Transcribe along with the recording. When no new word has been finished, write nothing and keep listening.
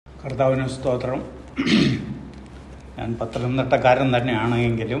കർത്താവിന് സ്തോത്രം. ഞാൻ പത്തനംതിട്ടക്കാരൻ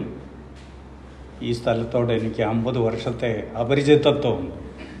തന്നെയാണെങ്കിലും ഈ സ്ഥലത്തോട് എനിക്ക് 50 വർഷത്തെ അപരിചിതത്വമുണ്ട്.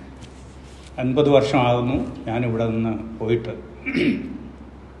 50 വർഷമാകുന്നു ഞാനിവിടെ നിന്ന് പോയിട്ട്.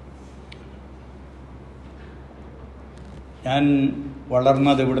 ഞാൻ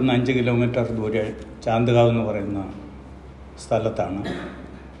വളർന്നത് ഇവിടുന്ന് 5 കിലോമീറ്റർ ദൂരെ ചാന്തുകാവ് എന്ന് പറയുന്ന സ്ഥലത്താണ്.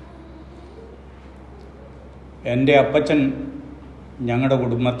 എൻ്റെ അപ്പച്ചൻ ഞങ്ങളുടെ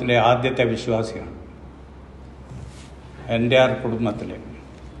കുടുംബത്തിലെ ആദ്യത്തെ വിശ്വാസിയാണ്. എൻ്റെ കുടുംബത്തിലെ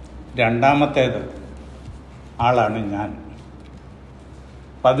രണ്ടാമത്തേത് ആളാണ് ഞാൻ.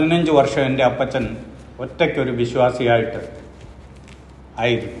 15 വർഷം എൻ്റെ അപ്പച്ചൻ ഒറ്റയ്ക്കൊരു വിശ്വാസിയായിട്ട്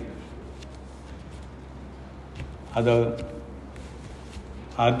ആയിരുന്നു. അത്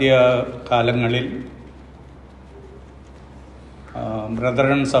ആദ്യ കാലങ്ങളിൽ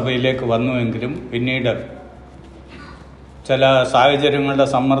ബ്രദറൻ സഭയിലേക്ക് വന്നുവെങ്കിലും പിന്നീട് ചില സാഹചര്യങ്ങളുടെ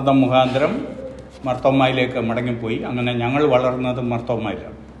സമ്മർദ്ദം മുഖാന്തരം മർത്തോമായിലേക്ക് മടങ്ങിപ്പോയി. അങ്ങനെ ഞങ്ങൾ വളർന്നത്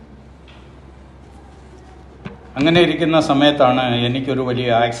മർത്തോമായിലാണ്. അങ്ങനെ ഇരിക്കുന്ന സമയത്താണ് എനിക്കൊരു വലിയ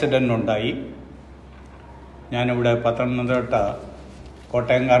ആക്സിഡൻ്റ് ഉണ്ടായി. ഞാനിവിടെ പത്തനംതിട്ട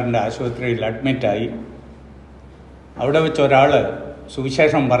കോട്ടയംകാരൻ്റെ ആശുപത്രിയിൽ അഡ്മിറ്റായി. അവിടെ വെച്ച് ഒരാൾ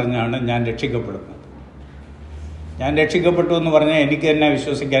സുവിശേഷം പറഞ്ഞാണ് ഞാൻ രക്ഷിക്കപ്പെടുന്നത്. ഞാൻ രക്ഷിക്കപ്പെട്ടു എന്ന് പറഞ്ഞാൽ എനിക്ക് തന്നെ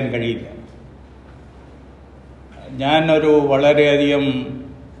വിശ്വസിക്കാൻ കഴിയില്ല. ഞാനൊരു വളരെയധികം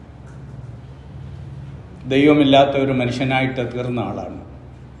ദൈവമില്ലാത്ത ഒരു മനുഷ്യനായിട്ട് തീർന്ന ആളാണ്.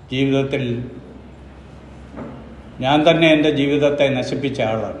 ജീവിതത്തിൽ ഞാൻ തന്നെ എൻ്റെ ജീവിതത്തെ നശിപ്പിച്ച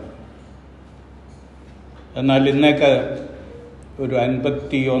ആളാണ്. എന്നാൽ ഇന്നേക്ക് ഒരു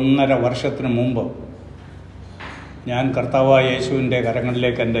 51.5 വർഷത്തിന് മുമ്പ് ഞാൻ കർത്താവായ യേശുവിൻ്റെ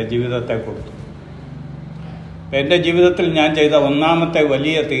കരങ്ങളിലേക്ക് എൻ്റെ ജീവിതത്തെ കൊടുത്തു. എൻ്റെ ജീവിതത്തിൽ ഞാൻ ചെയ്ത ഒന്നാമത്തെ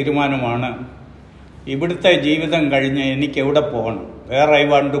വലിയ തീരുമാനമാണ്, ഇവിടുത്തെ ജീവിതം കഴിഞ്ഞ് എനിക്ക് എവിടെ പോകണം, where I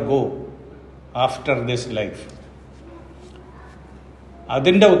want to go after this life.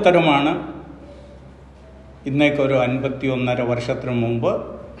 അതിൻ്റെ ഉത്തരമാണ് ഇന്നേക്കൊരു 51.5 വർഷത്തിന് മുമ്പ്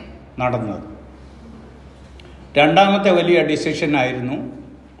നടന്നത്. രണ്ടാമത്തെ വലിയ ഡിസിഷനായിരുന്നു,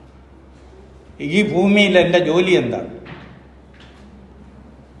 ഈ ഭൂമിയിൽ എൻ്റെ ജോലി എന്താണ്,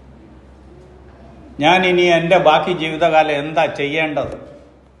 ഞാനിനി എൻ്റെ ബാക്കി ജീവിതകാലം എന്താ ചെയ്യേണ്ടത്.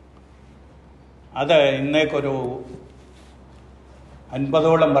 അത് ഇന്നേക്കൊരു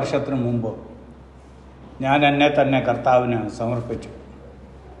 50ഓളം വർഷത്തിന് മുമ്പ് ഞാൻ എന്നെ തന്നെ കർത്താവിന് സമർപ്പിച്ചു.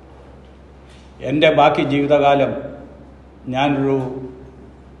 എൻ്റെ ബാക്കി ജീവിതകാലം ഞാനൊരു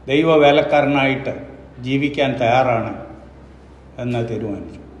ദൈവവേലക്കാരനായിട്ട് ജീവിക്കാൻ തയ്യാറാണ് എന്ന്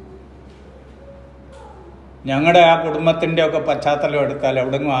തീരുമാനിച്ചു. ഞങ്ങളുടെ ആ കുടുംബത്തിൻ്റെയൊക്കെ പശ്ചാത്തലം എടുത്താൽ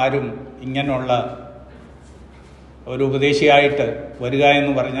എവിടെങ്ങും ആരും ഇങ്ങനെയുള്ള ഒരു ഉപദേശിയായിട്ട് വരിക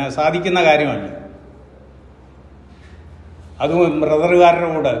എന്ന് പറഞ്ഞാൽ സാധിക്കുന്ന കാര്യമല്ല. അതും ബ്രദറുകാരുടെ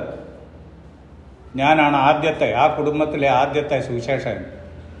കൂടെ ഞാനാണ് ആ കുടുംബത്തിലെ ആദ്യത്തെ സുവിശേഷൻ.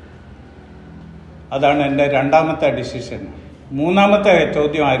 അതാണ് എൻ്റെ രണ്ടാമത്തെ ഡിസിഷൻ. മൂന്നാമത്തെ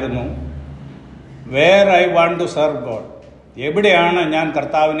ചോദ്യമായിരുന്നു, where I want to serve God, എവിടെയാണ് ഞാൻ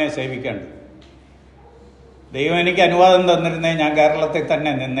കർത്താവിനെ സേവിക്കേണ്ടത്. ദൈവം എനിക്ക് അനുവാദം തന്നിരുന്നേ ഞാൻ കേരളത്തിൽ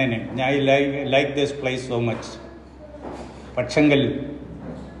തന്നെ നിന്നേനെ. ഞാൻ like this place so much. പക്ഷെങ്കിൽ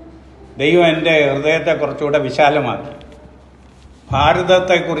ദൈവം എൻ്റെ ഹൃദയത്തെ കുറച്ചുകൂടെ വിശാലമാക്കി.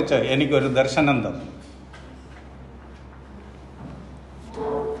 ഭാരതത്തെക്കുറിച്ച് എനിക്കൊരു ദർശനം തന്നു.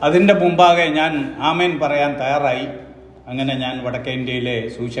 അതിൻ്റെ മുമ്പാകെ ഞാൻ ആമേൻ പറയാൻ തയ്യാറായി. അങ്ങനെ ഞാൻ വടക്കേ ഇന്ത്യയിലെ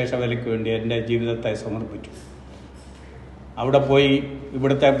സുവിശേഷ വേലയ്ക്ക് വേണ്ടി എൻ്റെ ജീവിതത്തെ സമർപ്പിച്ചു. അവിടെ പോയി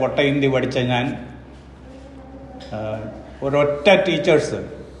ഇവിടുത്തെ പൊട്ട ഹിന്ദി പഠിച്ച ഞാൻ ഒരൊറ്റ ടീച്ചേഴ്സ്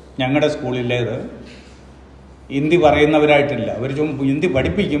ഞങ്ങളുടെ സ്കൂളിലേത് ഹിന്ദി പറയുന്നവരായിട്ടില്ല. അവർ ഹിന്ദി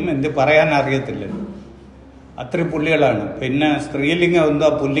പഠിപ്പിക്കും, ഹിന്ദി പറയാൻ അറിയത്തില്ല. അത്രയും പുള്ളികളാണ്. പിന്നെ സ്ത്രീലിംഗം എന്താ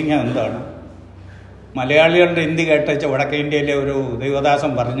പുല്ലിംഗം എന്താണ്. മലയാളികളുടെ ഹിന്ദി കേട്ട വടക്കേ ഇന്ത്യയിലെ ഒരു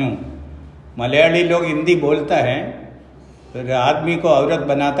ദൈവദാസൻ പറഞ്ഞു, മലയാളി ലോग हिंदी बोलता है, फिर आदमी को औरत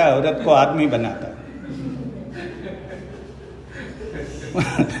बनाता है, औरत को आदमी बनाता है.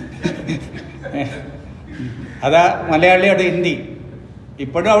 അതാ മലയാളിയുടെ ഹിന്ദി.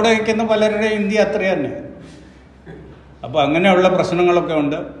 ഇപ്പോഴും അവിടെ വയ്ക്കുന്ന പലരുടെയും ഹിന്ദി അത്ര തന്നെ. അപ്പോൾ അങ്ങനെയുള്ള പ്രശ്നങ്ങളൊക്കെ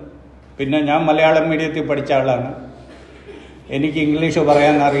ഉണ്ട്. പിന്നെ ഞാൻ മലയാളം മീഡിയത്തിൽ പഠിച്ച ആളാണ്. എനിക്ക് ഇംഗ്ലീഷ്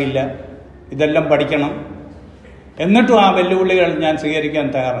പറയാൻ അറിയില്ല. ഇതെല്ലാം പഠിക്കണം. എന്നിട്ടും ആ വെല്ലുവിളികൾ ഞാൻ സ്വീകരിക്കാൻ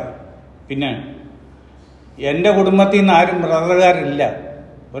തയ്യാറായി. പിന്നെ എൻ്റെ കുടുംബത്തിൽ നിന്ന് ആരും ബ്രദറുകാരില്ല.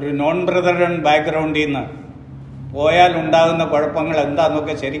 ഒരു നോൺ ബ്രദറൻ ബാക്ക്ഗ്രൗണ്ടിൽ നിന്ന് പോയാൽ ഉണ്ടാകുന്ന കുഴപ്പങ്ങൾ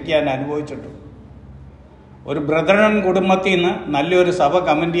എന്താണെന്നൊക്കെ ശരിക്കും ഞാൻ അനുഭവിച്ചിട്ടുണ്ട്. ഒരു ബ്രദറൻ കുടുംബത്തിൽ നിന്ന് നല്ലൊരു സഭ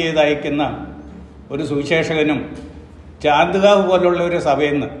കമൻറ്റ് ചെയ്ത് അയക്കുന്ന ഒരു സുവിശേഷകനും ചാന്തുകാവ് പോലുള്ള ഒരു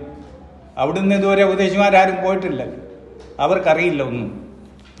സഭയിൽ നിന്ന് അവിടുന്ന് ഇതുവരെ ഉപദേശിമാരാരും പോയിട്ടില്ല. അവർക്കറിയില്ല ഒന്നും.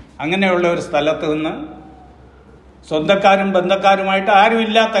 അങ്ങനെയുള്ള ഒരു സ്ഥലത്ത് നിന്ന് സ്വന്തക്കാരും ബന്ധക്കാരുമായിട്ട്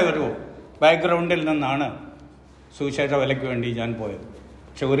ആരുമില്ലാത്ത ഒരു ബാക്ക്ഗ്രൗണ്ടിൽ നിന്നാണ് സുവിശേഷ വേലയ്ക്ക് വേണ്ടി ഞാൻ പോയത്.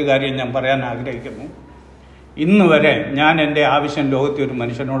 പക്ഷെ ഒരു കാര്യം ഞാൻ പറയാൻ ആഗ്രഹിക്കുന്നു. ഇന്ന് വരെ ഞാൻ എൻ്റെ ആവശ്യം ലോകത്തെ ഒരു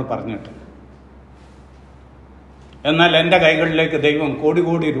മനുഷ്യനോട് പറഞ്ഞിട്ട്, എന്നാൽ എൻ്റെ കൈകളിലേക്ക് ദൈവം കോടി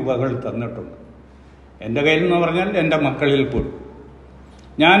കോടി രൂപകൾ തന്നിട്ടുണ്ട്. എൻ്റെ കയ്യിൽ എന്ന് പറഞ്ഞാൽ എൻ്റെ മക്കളിൽ പോലും.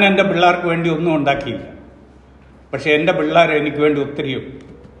 ഞാൻ എൻ്റെ പിള്ളേർക്ക് വേണ്ടി ഒന്നും ഉണ്ടാക്കിയില്ല. പക്ഷേ എൻ്റെ പിള്ളേർ എനിക്ക് വേണ്ടി ഒത്തിരി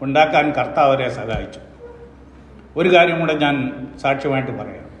ഉണ്ടാക്കാൻ കർത്താവ് അവരെ സഹായിച്ചു. ഒരു കാര്യം കൂടെ ഞാൻ സാക്ഷ്യമായിട്ട്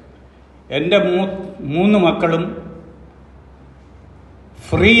പറയാം. എൻ്റെ 3 മക്കളും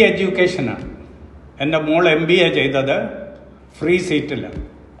ഫ്രീ എഡ്യൂക്കേഷനാണ്. എൻ്റെ മോൾ MBA ചെയ്തത് ഫ്രീ സീറ്റിലാണ്.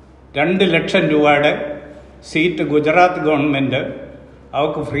 2 ലക്ഷം രൂപയുടെ സീറ്റ് ഗുജറാത്ത് ഗവൺമെൻറ്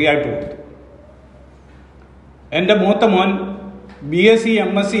അവർക്ക് ഫ്രീ ആയിട്ട് കൊടുത്തു. എൻ്റെ മൂത്ത മോൻ BSc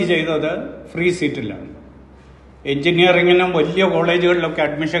MSc ചെയ്തത് ഫ്രീ സീറ്റിലാണ്. എൻജിനീയറിങ്ങിനും വലിയ കോളേജുകളിലൊക്കെ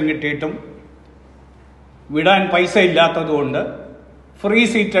അഡ്മിഷൻ കിട്ടിയിട്ടും വിടാൻ പൈസ ഇല്ലാത്തതുകൊണ്ട് ഫ്രീ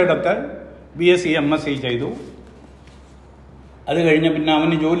സീറ്റ് എടുത്ത് BSc MSc ചെയ്തു. അത് കഴിഞ്ഞ് പിന്നെ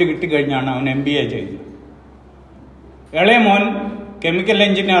അവന് ജോലി കിട്ടിക്കഴിഞ്ഞാണ് അവൻ MBA ചെയ്തത്. ഇളയ മോൻ കെമിക്കൽ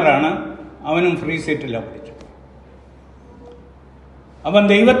എഞ്ചിനീയറാണ്, അവനും ഫ്രീ സീറ്റിലാണ് പഠിച്ചു. അപ്പം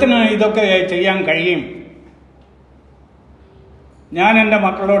ദൈവത്തിന് ഇതൊക്കെ ചെയ്യാൻ കഴിയും. ഞാൻ എൻ്റെ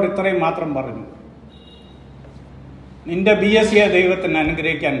മക്കളോട് ഇത്രയും മാത്രം പറഞ്ഞു, നിന്റെ BScയെ ദൈവത്തിന്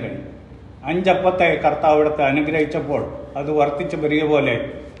അനുഗ്രഹിക്കാൻ കഴിയും. 5 അപ്പത്തെ കർത്താവ് ഇവിടുത്തെ അനുഗ്രഹിച്ചപ്പോൾ അത് വർദ്ധിച്ചു വരിക പോലെ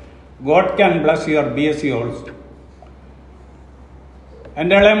God can bless your BSc also.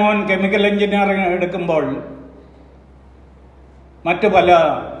 എൻ്റെ ഇളയ മോൻ കെമിക്കൽ എഞ്ചിനീയറിംഗ് എടുക്കുമ്പോൾ മറ്റ് പല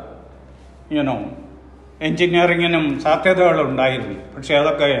എഞ്ചിനീയറിങ്ങിനും സാധ്യതകളുണ്ടായിരുന്നു. പക്ഷെ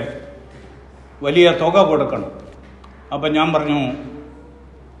അതൊക്കെ വലിയ തുക കൊടുക്കണം. അപ്പം ഞാൻ പറഞ്ഞു,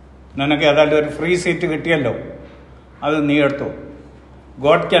 നിനക്ക് ഏതായാലും ഒരു ഫ്രീ സീറ്റ് കിട്ടിയല്ലോ, അത് നീ എടുത്തു.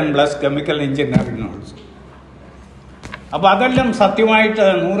 God can bless chemical engineering also. അപ്പോൾ അതെല്ലാം സത്യമായിട്ട്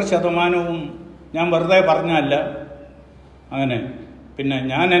 100% ഞാൻ വെറുതെ പറഞ്ഞല്ല. അങ്ങനെ പിന്നെ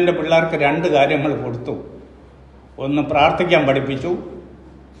ഞാൻ എൻ്റെ പിള്ളേർക്ക് 2 കാര്യങ്ങൾ കൊടുത്തു. ഒന്ന് പ്രാർത്ഥിക്കാൻ പഠിപ്പിച്ചു,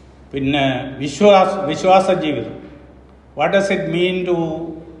 പിന്നെ വിശ്വാസ ജീവിതം. What does it mean to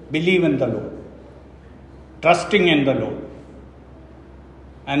believe in the Lord, trusting in the Lord,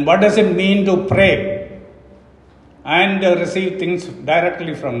 and what does it mean to pray and receive things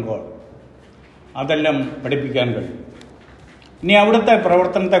directly from God. അതെല്ലാം പഠിപ്പിക്കാൻ കഴിയും. ഇനി അവിടുത്തെ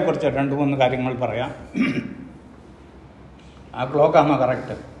പ്രവർത്തനത്തെക്കുറിച്ച് 2-3 കാര്യങ്ങൾ പറയാം. ആ ക്ലോക്കാണോ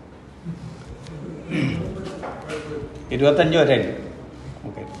കറക്റ്റ്? 25 വരെ.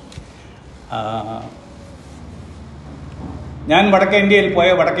 ഓക്കെ. ഞാൻ വടക്കേ ഇന്ത്യയിൽ പോയ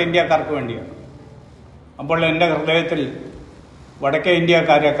വടക്കേ ഇന്ത്യക്കാർക്ക് വേണ്ടിയാണ്. അപ്പോൾ എൻ്റെ ഹൃദയത്തിൽ വടക്കേ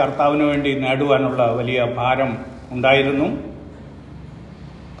ഇന്ത്യക്കാരെ കർത്താവിന് വേണ്ടി നേടുവാനുള്ള വലിയ ഭാരം ഉണ്ടായിരുന്നു.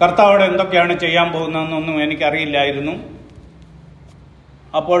 കർത്താവോട് എന്തൊക്കെയാണ് ചെയ്യാൻ പോകുന്നതെന്നൊന്നും എനിക്കറിയില്ലായിരുന്നു.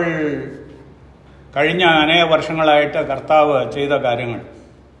 അപ്പോൾ കഴിഞ്ഞ അനേക വർഷങ്ങളായിട്ട് കർത്താവ് ചെയ്ത കാര്യങ്ങൾ,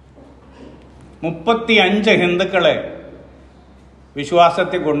 35 ഹിന്ദുക്കളെ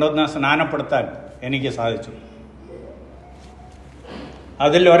വിശ്വാസത്തിൽ കൊണ്ടുവന്ന് സ്നാനപ്പെടുത്താൻ എനിക്ക് സാധിച്ചു.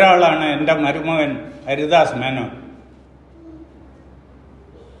 അതിൽ ഒരാളാണ് എൻ്റെ മരുമകൻ ഹരിദാസ് മേനോൻ.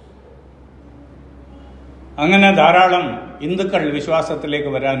 അങ്ങനെ ധാരാളം ഹിന്ദുക്കൾ വിശ്വാസത്തിലേക്ക്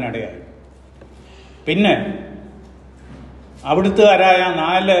വരാനിടയായി. പിന്നെ അവിടുത്തുകാരായ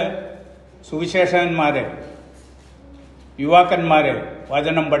 4 സുവിശേഷകന്മാരെ, യുവാക്കന്മാരെ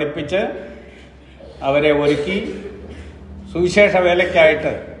വചനം പഠിപ്പിച്ച് അവരെ ഒരുക്കി സുവിശേഷ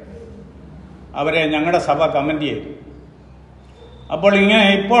വേലയ്ക്കായിട്ട് അവരെ ഞങ്ങളുടെ സഭ കമൻ്റ് ചെയ്തു. അപ്പോൾ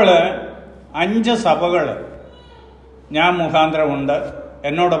ഇപ്പോൾ 5 സഭകൾ ഞാൻ മുഖാന്തരമുണ്ട്.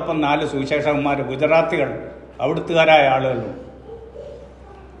 എന്നോടൊപ്പം 4 സുവിശേഷകന്മാർ, ഗുജറാത്തികൾ, അവിടുത്തുകാരായ ആളുകളുണ്ട്.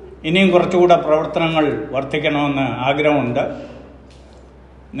 ഇനിയും കുറച്ചുകൂടെ പ്രവർത്തനങ്ങൾ വർദ്ധിക്കണമെന്ന് ആഗ്രഹമുണ്ട്.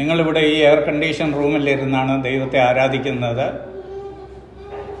 നിങ്ങളിവിടെ ഈ എയർ കണ്ടീഷൻ റൂമിലിരുന്നാണ് ദൈവത്തെ ആരാധിക്കുന്നത്.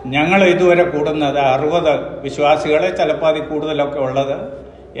 ഞങ്ങൾ ഇതുവരെ കൂടുന്നത് 60 വിശ്വാസികളെ, ചിലപ്പോൾ അതിൽ കൂടുതലൊക്കെ ഉള്ളത്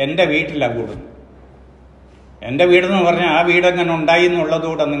എൻ്റെ വീട്ടിലാണ് കൂടുന്നത്. എൻ്റെ വീടെന്ന് പറഞ്ഞാൽ ആ വീടെങ്ങനെ ഉണ്ടായി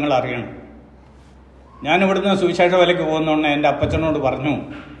എന്നുള്ളതുകൂടെ നിങ്ങൾ അറിയണം. ഞാനിവിടുന്ന് സുവിശേഷ വേലയ്ക്ക് പോകുന്നതുകൊണ്ട് എൻ്റെ അപ്പച്ചനോട് പറഞ്ഞു,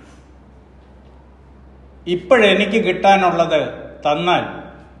 ഇപ്പോഴെനിക്ക് കിട്ടാനുള്ളത് തന്നാൽ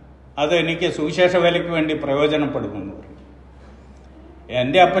അത് എനിക്ക് സുവിശേഷ വേലയ്ക്ക് വേണ്ടി പ്രയോജനപ്പെടുമെന്ന് പറഞ്ഞു.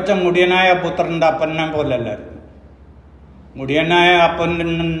 എൻ്റെ അപ്പച്ചൻ മുടിയനായ പുത്രൻ്റെ അപ്പനെ പോലല്ലായിരുന്നു.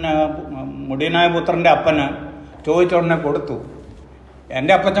 മുടിയനായ പുത്രൻ്റെ അപ്പന് ചോദിച്ചോടനെ കൊടുത്തു.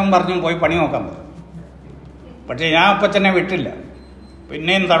 എൻ്റെ അപ്പച്ചൻ പറഞ്ഞു പോയി പണി നോക്കാൻ പറഞ്ഞു. പക്ഷേ ഞാൻ അപ്പച്ചനെ വിട്ടില്ല.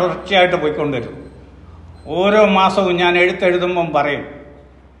 പിന്നെയും തുടർച്ചയായിട്ട് പോയിക്കൊണ്ടിരുന്നു. ഓരോ മാസവും ഞാൻ എഴുതുമ്പം പറയും,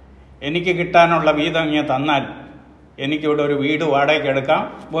 എനിക്ക് കിട്ടാനുള്ള വീതം ഇങ്ങനെ തന്നാൽ എനിക്കിവിടെ ഒരു വീട് വാടകയ്ക്ക്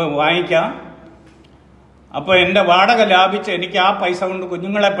വാങ്ങിക്കാം. അപ്പോൾ എൻ്റെ വാടക ലാഭിച്ച് എനിക്ക് ആ പൈസ കൊണ്ട്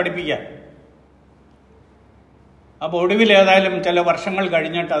കുഞ്ഞുങ്ങളെ പഠിപ്പിക്കാം. അപ്പോൾ ഒടുവിൽ ഏതായാലും ചില വർഷങ്ങൾ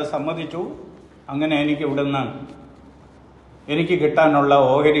കഴിഞ്ഞിട്ട് അത് സമ്മതിച്ചു. അങ്ങനെ എനിക്ക് ഇവിടുന്ന് എനിക്ക് കിട്ടാനുള്ള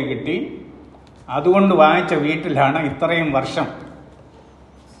ഓഹരി കിട്ടി. അതുകൊണ്ട് വാങ്ങിച്ച വീട്ടിലാണ് ഇത്രയും വർഷം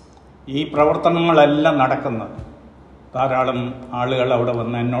ഈ പ്രവർത്തനങ്ങളെല്ലാം നടക്കുന്നത്. ധാരാളം ആളുകൾ അവിടെ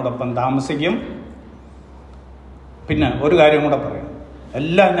വന്ന് എന്നോടൊപ്പം താമസിക്കും. പിന്നെ ഒരു കാര്യം കൂടെ പറയാം,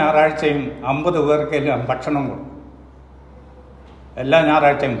 എല്ലാ ഞായറാഴ്ചയും 50 പേർക്കെല്ലാം ഭക്ഷണം കൊടുക്കും. എല്ലാ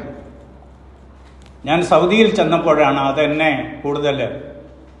ഞായറാഴ്ചയും. ഞാൻ സൗദിയിൽ ചെന്നപ്പോഴാണ് അതെന്നെ കൂടുതൽ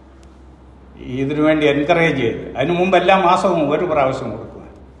ഇതിനു വേണ്ടി എൻകറേജ് ചെയ്ത്. അതിനു മുമ്പ് എല്ലാ മാസവും ഒരു പ്രാവശ്യം കൊടുക്കുക.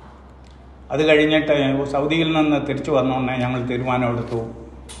 അത് കഴിഞ്ഞിട്ട് സൗദിയിൽ നിന്ന് തിരിച്ചു വന്നോണ്ടേ ഞങ്ങൾ തീരുമാനമെടുത്തു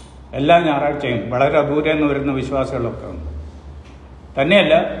എല്ലാ ഞായറാഴ്ചയും. വളരെ ദൂരെ നിന്ന് വരുന്ന വിശ്വാസികളൊക്കെ ഉണ്ട്.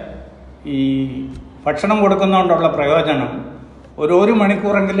 തന്നെയല്ല, ഈ ഭക്ഷണം കൊടുക്കുന്നതുകൊണ്ടുള്ള പ്രയോജനം ഒരു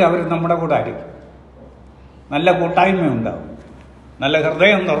മണിക്കൂറെങ്കിലും അവർ നമ്മുടെ കൂടെ ആയിരിക്കും. നല്ല കൂട്ടായ്മയുണ്ടാവും, നല്ല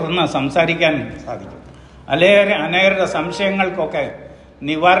ഹൃദയം തുറന്ന് സംസാരിക്കാൻ സാധിക്കും. അനേകരുടെ സംശയങ്ങൾക്കൊക്കെ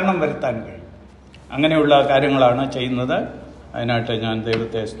നിവാരണം വരുത്താൻ കഴിയും. അങ്ങനെയുള്ള കാര്യങ്ങളാണ് ചെയ്യുന്നത്. അതിനായിട്ട് ഞാൻ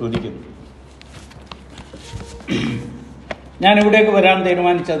ദൈവത്തെ സ്തുതിക്കുന്നു. ഞാൻ ഇവിടേക്ക് വരാൻ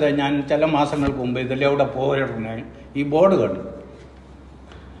തീരുമാനിച്ചത് ഞാൻ ചില മാസങ്ങൾക്ക് മുമ്പ് ഇതിലൂടെ പോയിരുന്നേ ഈ ബോർഡ് കണ്ടു.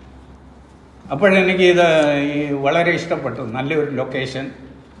 അപ്പോഴെനിക്ക് ഇത് വളരെ ഇഷ്ടപ്പെട്ടു. നല്ലൊരു ലൊക്കേഷൻ,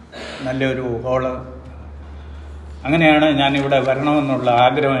 നല്ലൊരു ഹോള്. അങ്ങനെയാണ് ഞാനിവിടെ വരണമെന്നുള്ള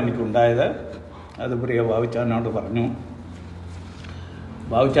ആഗ്രഹം എനിക്കുണ്ടായത്. അത് പ്രിയ ബാബുച്ചാനോട് പറഞ്ഞു.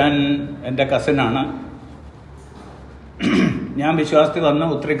 ബാബുച്ചാൻ എൻ്റെ കസിനാണ്. ഞാൻ വിശ്വാസത്തിൽ വന്ന്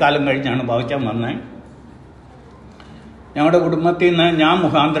ഒത്തിരി കാലം കഴിഞ്ഞാണ് ബാബുച്ചാൻ വന്നത്. ഞങ്ങളുടെ കുടുംബത്തിൽ നിന്ന് ഞാൻ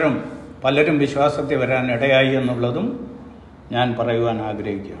മുഖാന്തരം പലരും വിശ്വാസത്തിൽ വരാൻ ഇടയായി എന്നുള്ളതും ഞാൻ പറയുവാൻ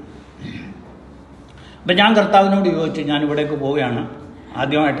ആഗ്രഹിക്കുകയാണ്. അപ്പം ഞാൻ കർത്താവിനോട് ചോദിച്ചു, ഞാൻ ഇവിടേക്ക് പോവുകയാണ്,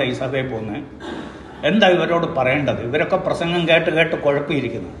 ആദ്യമായിട്ട് ഈ സഭയിൽ പോകുന്നത്, എന്താ ഇവരോട് പറയേണ്ടത്? ഇവരൊക്കെ പ്രസംഗം കേട്ട്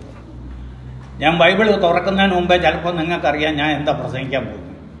കുഴപ്പമിരിക്കുന്നു. ഞാൻ ബൈബിൾ തുറക്കുന്നതിന് മുമ്പേ ചിലപ്പോൾ നിങ്ങൾക്കറിയാം ഞാൻ എന്താ പ്രസംഗിക്കാൻ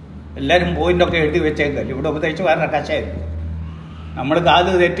പോകുന്നത്. എല്ലാവരും പോയിൻ്റൊക്കെ എഴുതി വെച്ചേക്കല്ലേ. ഇവിടെ ഉപദേശിച്ചുകാരുടെ കശയായിരിക്കും. നമ്മൾ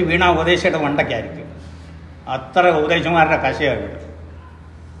കാത് തെറ്റി വീണ ഉപദേശിയുടെ മണ്ടയ്ക്കായിരിക്കും. അത്ര ഉപദേശിമാരുടെ കശയാണ്.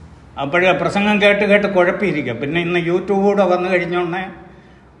 അപ്പോഴേ പ്രസംഗം കേട്ട് കുഴപ്പമിരിക്കുക. പിന്നെ ഇന്ന് യൂട്യൂബ് കൂടെ വന്നു കഴിഞ്ഞോണ്ടേ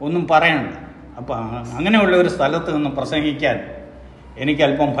ഒന്നും പറയണ്ട. അപ്പം അങ്ങനെയുള്ള ഒരു സ്ഥലത്ത് നിന്ന് പ്രസംഗിക്കാൻ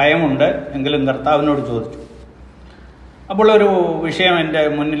എനിക്കല്പം ഭയമുണ്ട്. എങ്കിലും കർത്താവിനോട് ചോദിച്ചു. അപ്പോൾ ഒരു വിഷയം എൻ്റെ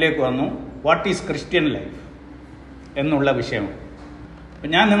മുന്നിലേക്ക് വന്നു. വാട്ട് ഈസ് ക്രിസ്ത്യൻ ലൈഫ് എന്നുള്ള വിഷയം. അപ്പം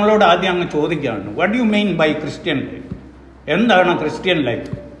ഞാൻ നിങ്ങളോട് ആദ്യം അങ്ങ് ചോദിക്കുകയാണ്, what you mean by Christian life? എന്താണ് ക്രിസ്ത്യൻ ലൈഫ്?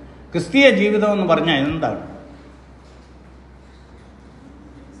 ക്രിസ്തീയ ജീവിതം എന്ന് പറഞ്ഞാൽ എന്താണ്?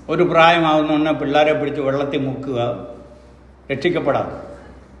 ഒരു പ്രായമാവുന്ന പിള്ളേരെ പിടിച്ച് വെള്ളത്തിൽ മുക്കുക, രക്ഷിക്കപ്പെടാതെ,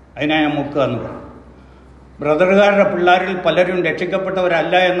 അതിനാ ഞാൻ മുക്കുക എന്ന് പറയും. ബ്രദറുകാരുടെ പിള്ളേരിൽ പലരും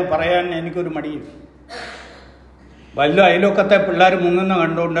രക്ഷിക്കപ്പെട്ടവരല്ല എന്ന് പറയാൻ എനിക്കൊരു മടിയില്ല. വല്ല അയലൊക്കത്തെ പിള്ളേർ മുങ്ങുന്ന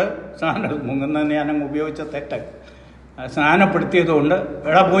കണ്ടുകൊണ്ട് മുങ്ങുന്നതിന് ഞാനങ്ങ് ഉപയോഗിച്ച തെറ്റായി സ്നാനപ്പെടുത്തിയതുകൊണ്ട്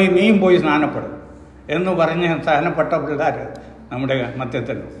എടാ പോയി നീയും പോയി സ്നാനപ്പെടും എന്ന് പറഞ്ഞ് സ്നാനപ്പെട്ട പിള്ളേർ നമ്മുടെ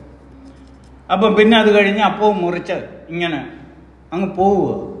മധ്യത്തിൽ. അപ്പം പിന്നെ അത് കഴിഞ്ഞ് അപ്പവും മുറിച്ച് ഇങ്ങനെ അങ്ങ്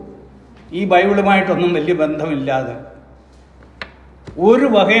പോവുക. ഈ ബൈബിളുമായിട്ടൊന്നും വലിയ ബന്ധമില്ലാതെ, ഒരു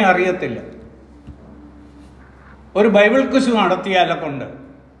വകയും അറിയത്തില്ല. ഒരു ബൈബിൾ ക്വിസ് നടത്തിയാലെ കൊണ്ട്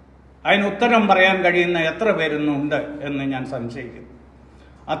അതിന് ഉത്തരം പറയാൻ കഴിയുന്ന എത്ര പേരൊന്നുണ്ട് എന്ന് ഞാൻ സംശയിക്കുന്നു.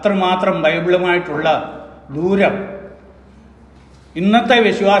 അത്രമാത്രം ബൈബിളുമായിട്ടുള്ള ദൂരം ഇന്നത്തെ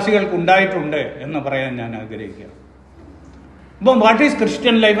വിശ്വാസികൾക്കുണ്ടായിട്ടുണ്ട് എന്ന് പറയാൻ ഞാൻ ആഗ്രഹിക്കുകയാണ്. ഇപ്പം വാട്ട് ഈസ്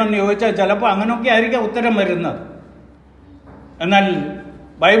ക്രിസ്ത്യൻ ലൈഫ് എന്ന് ചോദിച്ചാൽ ചിലപ്പോൾ അങ്ങനെയൊക്കെ ആയിരിക്കാം ഉത്തരം വരുന്നത്. എന്നാൽ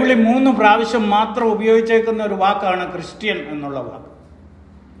ബൈബിളിൽ 3 പ്രാവശ്യം മാത്രം ഉപയോഗിച്ചേക്കുന്ന ഒരു വാക്കാണ് ക്രിസ്ത്യൻ എന്നുള്ള വാക്ക്.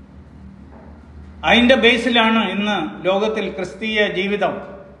 അതിൻ്റെ ബേസിലാണ് ഇന്ന് ലോകത്തിൽ ക്രിസ്തീയ ജീവിതം,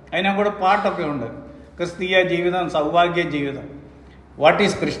 അതിനെ കൂടെ പാട്ടൊക്കെ ഉണ്ട്, ക്രിസ്തീയ ജീവിതം, സൗഭാഗ്യ ജീവിതം. വാട്ട്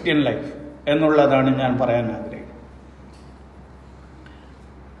ഈസ് ക്രിസ്ത്യൻ ലൈഫ് എന്നുള്ളതാണ് ഞാൻ പറയാൻ ആഗ്രഹിക്കുന്നത്.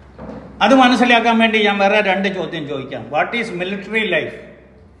 അത് മനസ്സിലാക്കാൻ വേണ്ടി ഞാൻ വേറെ 2 ചോദ്യം ചോദിക്കാം. What is military life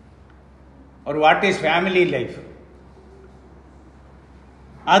or what is family life?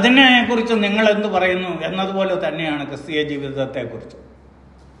 അതിനെക്കുറിച്ച് നിങ്ങൾ എന്ത് പറയുന്നു എന്നതുപോലെ തന്നെയാണ് ക്രിസ്തീയ ജീവിതത്തെക്കുറിച്ച്.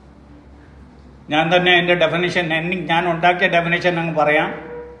 ഞാൻ തന്നെ എൻ്റെ ഡെഫിനിഷൻ, ഞാൻ ഉണ്ടാക്കിയ ഡെഫിനിഷൻ അങ്ങ് പറയാം.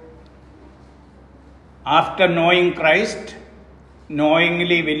 After knowing Christ,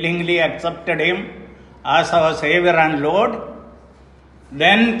 knowingly, willingly accepted him as our Savior and Lord,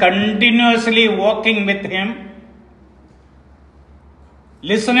 then continuously walking with him,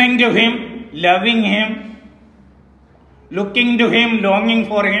 listening to him, loving him, looking to him, longing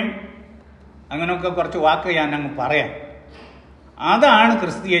for him. അങ്ങനെയൊക്കെ കുറച്ച് വാക്ക് ഞാൻ അങ്ങ് പറയാം. അതാണ്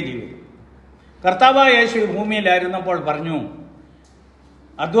ക്രിസ്തീയ ജീവിതം. കർത്താവായ യേശു ഭൂമിയിലായിരുന്നപ്പോൾ പറഞ്ഞു,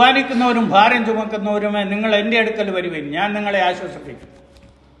 അധ്വാനിക്കുന്നവരും ഭാരം ചുമക്കുന്നവരുമേ നിങ്ങൾ എൻ്റെ അടുക്കൽ വരുവിൻ, ഞാൻ നിങ്ങളെ ആശ്വസിപ്പിക്കും.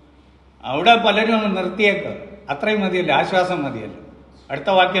 അവിടെ പലരും നിർത്തിയേക്ക്, അത്രയും മതിയല്ലോ, ആശ്വാസം മതിയല്ലോ. അടുത്ത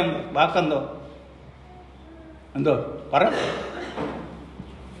വാക്കെന്തോ പറ.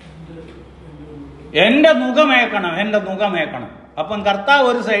 എൻ്റെ മുഖമേക്കണം, എൻ്റെ മുഖമേക്കണം. അപ്പം കർത്താവ്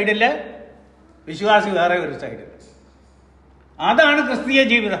ഒരു സൈഡില്, വിശ്വാസി വേറെ ഒരു സൈഡിൽ. അതാണ് ക്രിസ്തീയ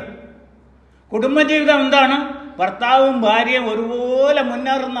ജീവിതം. കുടുംബജീവിതം എന്താണ്? ഭർത്താവും ഭാര്യയും ഒരുപോലെ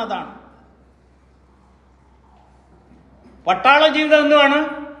മുന്നേറുന്നതാണ്. പട്ടാള ജീവിതം എന്താണ്?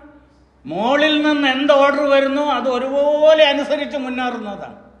 മോളിൽ നിന്ന് എന്ത് ഓർഡർ വരുന്നു അത് ഒരുപോലെ അനുസരിച്ച്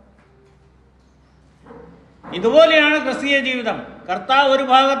മുന്നേറുന്നതാണ്. ഇതുപോലെയാണ് ക്രിസ്തീയ ജീവിതം. കർത്താവ് ഒരു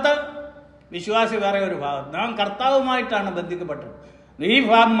ഭാഗത്ത്, വിശ്വാസി വേറെ ഒരു ഭാഗത്ത്. നാം കർത്താവുമായിട്ടാണ് ബന്ധിക്കപ്പെട്ടത്. We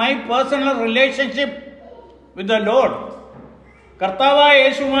have my personal relationship with the Lord. കർത്താവായ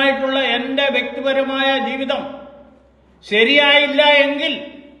യേശുവുമായിട്ടുള്ള എൻ്റെ വ്യക്തിപരമായ ജീവിതം ശരിയായില്ല എങ്കിൽ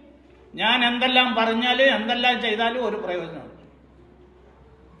ഞാൻ എന്തെല്ലാം പറഞ്ഞാലും എന്തെല്ലാം ചെയ്താലും ഒരു പ്രയോജനമുണ്ട്.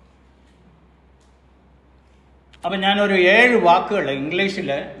 അപ്പം ഞാനൊരു 7 വാക്കുകൾ, ഇംഗ്ലീഷിൽ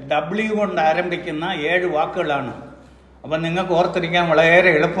W കൊണ്ട് ആരംഭിക്കുന്ന 7 വാക്കുകളാണ്. അപ്പം നിങ്ങൾക്ക് ഓർത്തിരിക്കാൻ വളരെ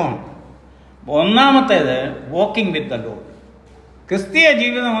എളുപ്പമാണ്. ഒന്നാമത്തേത് വാക്കിംഗ് വിത്ത് ദ ലോർഡ്. ക്രിസ്തീയ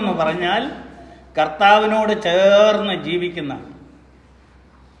ജീവിതം എന്ന് പറഞ്ഞാൽ കർത്താവിനോട് ചേർന്ന് ജീവിക്കുന്ന.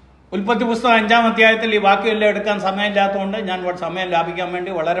 ഉൽപ്പത്തി പുസ്തകം 5-ാം അധ്യായത്തിൽ ഈ വാക്യമെല്ലാം എടുക്കാൻ സമയമില്ലാത്തതുകൊണ്ട് ഞാൻ സമയം ലാഭിക്കാൻ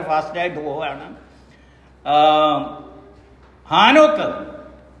വേണ്ടി വളരെ ഫാസ്റ്റായിട്ട് പോവുകയാണ്. ഹാനോക്ക്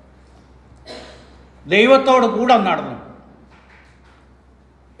ദൈവത്തോട് കൂടെ നടന്നു.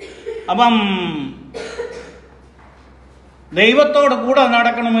 അപ്പം ദൈവത്തോട് കൂടെ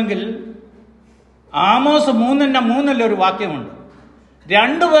നടക്കണമെങ്കിൽ ആമോസ് 3:3 ഒരു വാക്യമുണ്ട്.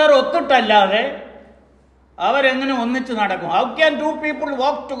 2 പേർ ഒത്തിട്ടല്ലാതെ അവരെങ്ങനെ ഒന്നിച്ച് നടക്കും? How can 2 people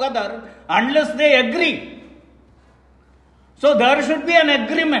walk together unless they agree? So there should be an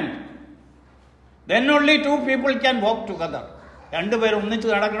agreement. Then only 2 people can walk together. 2 പേർ ഒന്നിച്ച്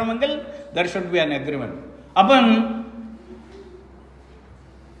നടക്കണമെങ്കിൽ there should be an agreement. അപ്പം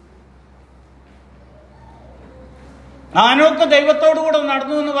ഹാനോക്ക് ദൈവത്തോടു കൂടെ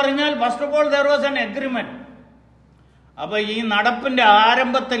നടന്നു എന്ന് പറഞ്ഞാൽ first of all there was an agreement. അപ്പൊ ഈ നടപ്പിന്റെ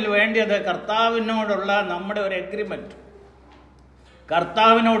ആരംഭത്തിൽ വേണ്ടിയത് കർത്താവിനോടുള്ള നമ്മുടെ ഒരു എഗ്രിമെന്റ്.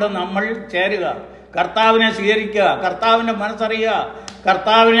 കർത്താവിനോട് നമ്മൾ ചേരുക, കർത്താവിനെ സ്വീകരിക്കുക, കർത്താവിന്റെ മനസ്സറിയുക,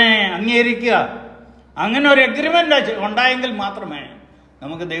 കർത്താവിനെ അംഗീകരിക്കുക. അങ്ങനെ ഒരു എഗ്രിമെന്റ് ഉണ്ടായെങ്കിൽ മാത്രമേ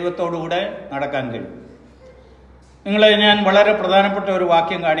നമുക്ക് ദൈവത്തോടുകൂടെ നടക്കാൻ കഴിയൂ. നിങ്ങളെ ഞാൻ വളരെ പ്രധാനപ്പെട്ട ഒരു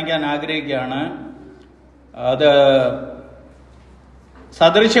വാക്യം കാണിക്കാൻ ആഗ്രഹിക്കുകയാണ്. അത്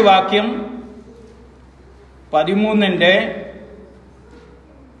സദൃശവാക്യം 13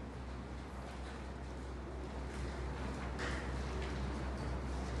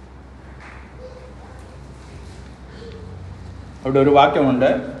 അവിടെ ഒരു വാക്യമുണ്ട്,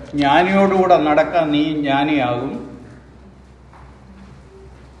 ജ്ഞാനിയോടുകൂടെ നടക്കാൻ നീ ജ്ഞാനിയാകും.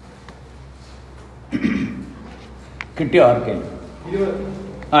 കിട്ടിയോ ആർക്കേലും?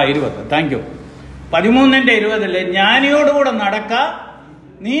 20. Thank you. 13:20 ജ്ഞാനിയോടുകൂടെ നടക്ക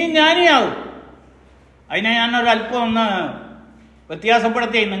നീ ജ്ഞാനിയാകും. അതിനെ ഞാനൊരല്പം ഒന്ന്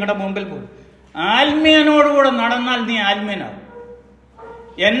വ്യത്യാസപ്പെടുത്തി നിങ്ങളുടെ മുമ്പിൽ പോകും. ആത്മീയനോടുകൂടെ നടന്നാൽ നീ ആത്മീയനാകും.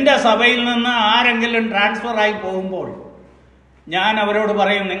 എൻ്റെ സഭയിൽ നിന്ന് ആരെങ്കിലും ട്രാൻസ്ഫർ ആയി പോകുമ്പോൾ ഞാൻ അവരോട്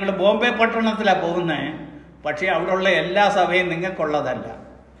പറയും, നിങ്ങൾ ബോംബെ പട്ടണത്തിലാണ് പോകുന്നത്, പക്ഷേ അവിടെയുള്ള എല്ലാ സഭയും നിങ്ങൾക്കുള്ളതല്ല.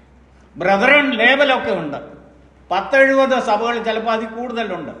 ബ്രദറൻ ലേബലൊക്കെ ഉണ്ട്. 10-70 സഭകൾ, ചിലപ്പോൾ അതിൽ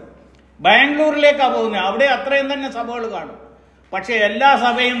കൂടുതലുണ്ട്. ബാംഗ്ലൂരിലേക്കാണ് പോകുന്നത്, അവിടെ അത്രയും തന്നെ സഭകൾ കാണും. പക്ഷേ എല്ലാ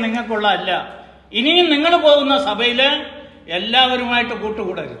സഭയും നിങ്ങൾക്കുള്ളതല്ല. ഇനിയും നിങ്ങൾ പോകുന്ന സഭയിൽ എല്ലാവരുമായിട്ട്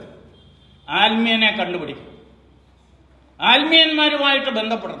കൂട്ടുകൂടരുത്. ആത്മീയനെ കണ്ടുപിടിക്കും, ആത്മീയന്മാരുമായിട്ട്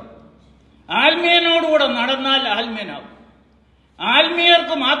ബന്ധപ്പെടണം. ആത്മീയനോടുകൂടെ നടന്നാൽ ആത്മീയനാവും.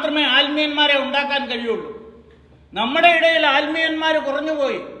 ആത്മീയർക്ക് മാത്രമേ ആത്മീയന്മാരെ ഉണ്ടാക്കാൻ കഴിയുള്ളൂ. നമ്മുടെ ഇടയിൽ ആത്മീയന്മാർ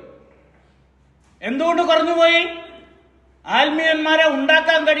കുറഞ്ഞുപോയി. എന്തുകൊണ്ട് കുറഞ്ഞുപോയി? ആത്മീയന്മാരെ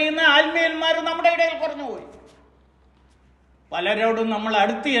ഉണ്ടാക്കാൻ കഴിയുന്ന ആത്മീയന്മാർ നമ്മുടെ ഇടയിൽ കുറഞ്ഞുപോയി. പലരോടും നമ്മൾ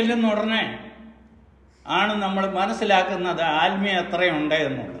അടുത്ത് ചെല്ലുന്ന ഉടനെ ആണ് നമ്മൾ മനസ്സിലാക്കുന്നത് ആത്മീയ എത്രയുണ്ട്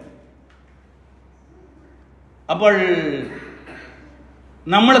എന്നുള്ളത്. അപ്പോൾ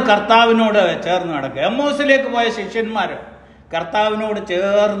നമ്മൾ കർത്താവിനോട് ചേർന്ന് നടക്കുക. എമ്മോസിലേക്ക് പോയ ശിഷ്യന്മാർ കർത്താവിനോട്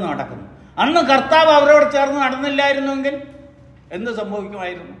ചേർന്ന് നടക്കുന്നു. അന്ന് കർത്താവ് അവരോട് ചേർന്ന് നടന്നില്ലായിരുന്നുവെങ്കിൽ എന്ത്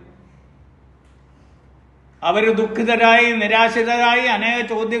സംഭവിക്കുമായിരുന്നു? അവർ ദുഃഖിതരായി, നിരാശിതരായി, അനേക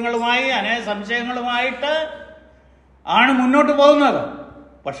ചോദ്യങ്ങളുമായി, അനേക സംശയങ്ങളുമായിട്ട് ആണ് മുന്നോട്ട് പോകുന്നത്.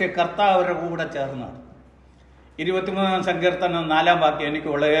 പക്ഷെ കർത്താവ് അവരുടെ കൂടെ ചേർന്നാണ്. 23-ാം സങ്കീർത്തനം 4-ാം വാക്യം എനിക്ക്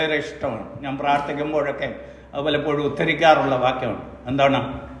വളരെ ഇഷ്ടമാണ്. ഞാൻ പ്രാർത്ഥിക്കുമ്പോഴൊക്കെ അത് പലപ്പോഴും ഉദ്ധരിക്കാറുള്ള വാക്യമാണ്. എന്താണ്?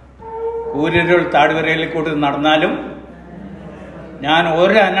 കൂരിരുൾ താഴ്വരയിൽ കൂടി നടന്നാലും ഞാൻ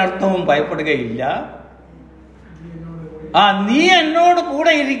ഒരു അനർത്ഥവും ഭയപ്പെടുകയില്ല. നീ എന്നോട്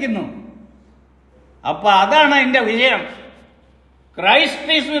കൂടെ ഇരിക്കുന്നു. അപ്പൊ അതാണ് എന്റെ വിജയം.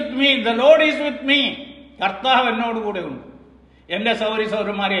 Christ is with me, the Lord is with me. കർത്താവ് എന്നോട് കൂടെ ഉണ്ട്. എൻ്റെ സഹോദരി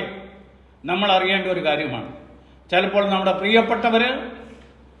സഹോദരന്മാരെ, നമ്മൾ അറിയേണ്ട ഒരു കാര്യമാണ്. ചിലപ്പോൾ നമ്മുടെ പ്രിയപ്പെട്ടവര്,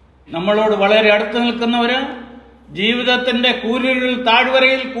 നമ്മളോട് വളരെ അടുത്ത് നിൽക്കുന്നവര് ജീവിതത്തിന്റെ കൂരിരുൾ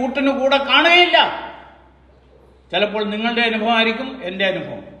താഴ്വരയിൽ കൂട്ടിനു കൂടെ കാണുകയില്ല. ചിലപ്പോൾ നിങ്ങളുടെ അനുഭവമായിരിക്കും എൻ്റെ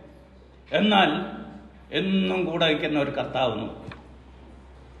അനുഭവം. എന്നാൽ എന്നും കൂടെ വയ്ക്കുന്ന ഒരു കർത്താവ് നോക്കും.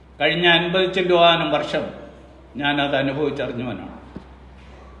 കഴിഞ്ഞ 50 ചില്ലുവാനും വർഷം ഞാനത് അനുഭവിച്ചറിഞ്ഞവനാണ്.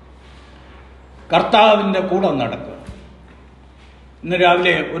 കർത്താവിൻ്റെ കൂടെ നടക്കുക. ഇന്ന്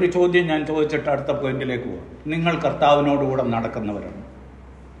രാവിലെ ഒരു ചോദ്യം ഞാൻ ചോദിച്ചിട്ട് അടുത്ത പോയിന്റിലേക്ക് പോകും. നിങ്ങൾ കർത്താവിനോടുകൂടെ നടക്കുന്നവരാണ്.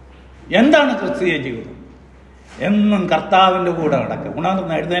 എന്താണ് ക്രിസ്തീയ ജീവിതം? എന്നും കർത്താവിൻ്റെ കൂടെ നടക്കുക.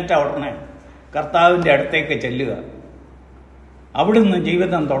 ഉണർന്ന് എഴുന്നേറ്റ ഉടനെ കർത്താവിൻ്റെ അടുത്തേക്ക് ചെല്ലുക, അവിടുന്ന്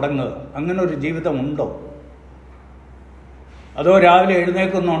ജീവിതം തുടങ്ങുക. അങ്ങനെ ഒരു ജീവിതം ഉണ്ടോ? അതോ രാവിലെ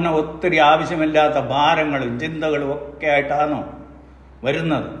എഴുന്നേൽക്കുന്ന ഒത്തിരി ആവശ്യമില്ലാത്ത ഭാരങ്ങളും ചിന്തകളും ഒക്കെ ആയിട്ടാണോ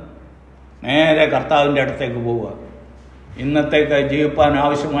വരുന്നത്? നേരെ കർത്താവിൻ്റെ അടുത്തേക്ക് പോവുക. ഇന്നത്തേക്ക് ജീവിപ്പാൻ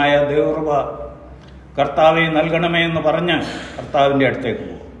ആവശ്യമായ ദൈവകൃപ കർത്താവെ നൽകണമേ എന്ന് പറഞ്ഞ് കർത്താവിൻ്റെ അടുത്തേക്ക്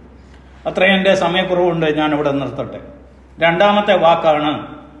പോകും. അത്രയും എൻ്റെ സമയക്കുറവുണ്ട്, ഞാനിവിടെ നിർത്തട്ടെ. രണ്ടാമത്തെ വാക്കാണ്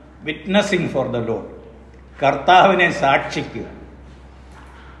വിറ്റ്നസിങ് ഫോർ ദ ലോർഡ്. കർത്താവിനെ സാക്ഷിക്കുക.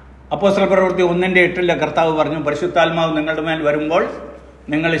 അപ്പോസ്തല പ്രവൃത്തി 1:8 കർത്താവ് പറഞ്ഞു, പരിശുദ്ധാത്മാവ് നിങ്ങളുടെ മേൽ വരുമ്പോൾ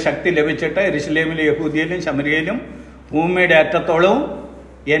നിങ്ങൾ ശക്തി ലഭിച്ചിട്ട് യെരൂശലേമിലും യഹൂദിയയിലും ശമരിയയിലും ഭൂമിയുടെ അറ്റത്തോളവും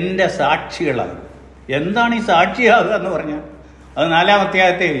എൻ്റെ സാക്ഷികളായി. എന്താണ് ഈ സാക്ഷിയാകുക എന്ന് പറഞ്ഞാൽ? അത് 4-ാം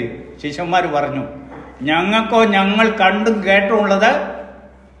അധ്യായത്തിൽ ശിഷ്യന്മാർ പറഞ്ഞു, ഞങ്ങൾക്കോ ഞങ്ങൾ കണ്ടും കേട്ടുമുള്ളത്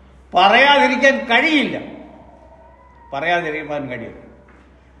പറയാതിരിക്കാൻ കഴിയില്ല. പറയാതിരിക്കാൻ കഴിയില്ല.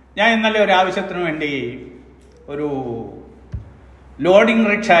 ഞാൻ ഇന്നലെ ഒരു ആവശ്യത്തിന് വേണ്ടി ഒരു ലോഡിംഗ്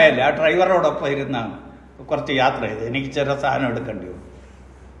റിക്ഷയിൽ ആ ഡ്രൈവറോടൊപ്പം ഇരുന്നാണ് കുറച്ച് യാത്ര ചെയ്ത്. എനിക്ക് ചെറിയ സാധനം എടുക്കേണ്ടി വന്നു.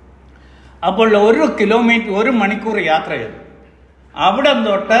 അപ്പോൾ 1 കിലോമീറ്റർ 1 മണിക്കൂർ യാത്ര ചെയ്തു. അവിടെ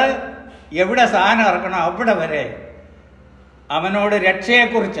തൊട്ട് എവിടെ സാധനം ഇറക്കണം അവിടെ വരെ അവനോട്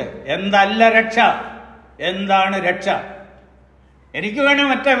രക്ഷയെക്കുറിച്ച്, എന്തല്ല രക്ഷ, എന്താണ് രക്ഷ. എനിക്ക് വേണേൽ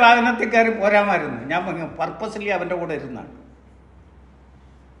മറ്റേ വാഹനത്തിൽ കയറി പോരാമായിരുന്നു. ഞാൻ പർപ്പസ്ലി അവൻ്റെ കൂടെ ഇരുന്നാണ്.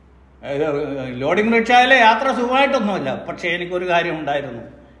 ലോഡിംഗ് റിക്ഷയിലെ യാത്ര സുഖമായിട്ടൊന്നുമല്ല. പക്ഷേ എനിക്കൊരു കാര്യം ഉണ്ടായിരുന്നു,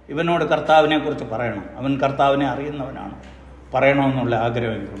 ഇവനോട് കർത്താവിനെ കുറിച്ച് പറയണം. അവൻ കർത്താവിനെ അറിയുന്നവനാണ്, പറയണമെന്നുള്ള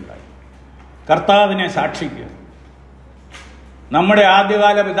ആഗ്രഹം എനിക്കുണ്ടായി. കർത്താവിനെ സാക്ഷിക്കുക. നമ്മുടെ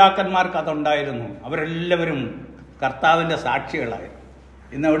ആദ്യകാല പിതാക്കന്മാർക്ക് അതുണ്ടായിരുന്നു. അവരെല്ലാവരും കർത്താവിൻ്റെ സാക്ഷികളായിരുന്നു.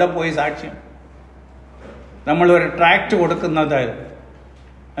 ഇന്ന് എവിടെ പോയി സാക്ഷ്യം? നമ്മളൊരു ട്രാക്റ്റ് കൊടുക്കുന്നത്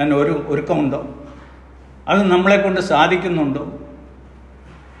അതിന് ഒരു ഒരുക്കമുണ്ടോ? അത് നമ്മളെ കൊണ്ട് സാധിക്കുന്നുണ്ടോ?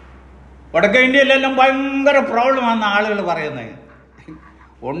 വടക്കേ ഇന്ത്യയിലെല്ലാം ഭയങ്കര പ്രോബ്ലമാണെന്ന് ആളുകൾ പറയുന്നത്.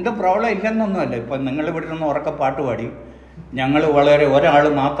 ഉണ്ട്, പ്രോബ്ലം ഇല്ലെന്നൊന്നുമല്ല. ഇപ്പം നിങ്ങൾ ഇവിടെ നിന്ന് ഉറക്കെ പാട്ട് പാടി, ഞങ്ങൾ വളരെ ഒരാൾ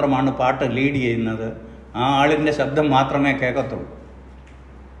മാത്രമാണ് പാട്ട് ലീഡ് ചെയ്യുന്നത്, ആ ആളിൻ്റെ ശബ്ദം മാത്രമേ കേൾക്കത്തുള്ളൂ.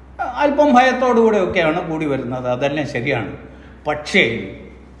 അല്പം ഭയത്തോടുകൂടെയൊക്കെയാണ് കൂടി വരുന്നത്, അതെല്ലാം ശരിയാണ്. പക്ഷേ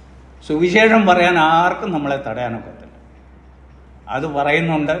സുവിശേഷം പറയാൻ ആർക്കും നമ്മളെ തടയാനൊക്കത്തില്ല. അത്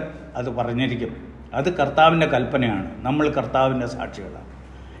പറയുന്നുണ്ട്, അത് പറഞ്ഞിരിക്കും. അത് കർത്താവിൻ്റെ കൽപ്പനയാണ്. നമ്മൾ കർത്താവിൻ്റെ സാക്ഷികളാണ്.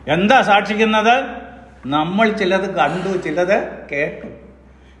 എന്താ സാക്ഷിക്കുന്നത്? നമ്മൾ ചിലത് കണ്ടു, ചിലത് കേട്ടു.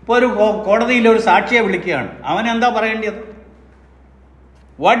 ഇപ്പോൾ ഒരു കോടതിയിൽ ഒരു സാക്ഷിയെ വിളിക്കുകയാണ്. അവൻ എന്താ പറയേണ്ടത്?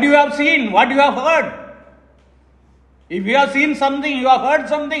 What you have seen, what you have heard. If you have seen something, you have heard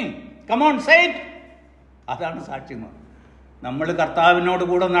something, come on say it. അതാണ് സാക്ഷി. നമ്മൾ കർത്താവിനോട്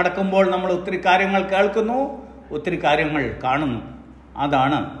കൂടെ നടക്കുമ്പോൾ നമ്മൾ ഒത്തിരി കാര്യങ്ങൾ കേൾക്കുന്നു, ഒത്തിരി കാര്യങ്ങൾ കാണുന്നു.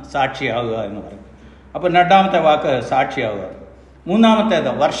 അതാണ് സാക്ഷിയാവുക എന്ന് പറയുന്നത്. അപ്പം രണ്ടാമത്തെ വാക്ക് സാക്ഷിയാവുക. മൂന്നാമത്തേത്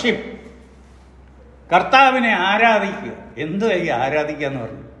വർഷിപ്പ്. കർത്താവിനെ ആരാധിക്കുക. എന്ത് ഈ ആരാധിക്കുക എന്ന്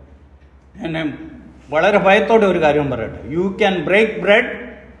പറഞ്ഞു? ഞാൻ വളരെ ഭയത്തോടെ ഒരു കാര്യം പറയട്ടെ. You can break bread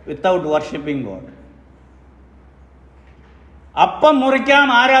without worshipping God. അപ്പം മുറിക്കാം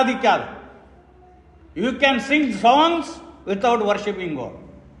ആരാധിക്കാതെ. You can sing songs without worshipping God.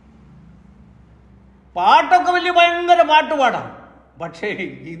 പാട്ടൊക്കെ വലിയ ഭയങ്കര പാട്ട് പാടാം, പക്ഷേ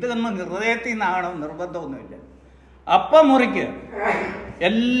ഇതൊന്നും ഹൃദയത്തിൽ നിന്നാകണം നിർബന്ധമൊന്നുമില്ല. അപ്പം മുറിക്കുക.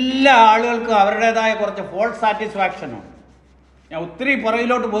 എല്ലാ ആളുകൾക്കും അവരുടേതായ കുറച്ച് ഫോൾസ് സാറ്റിസ്ഫാക്ഷനാണ്. ഞാൻ ഒത്തിരി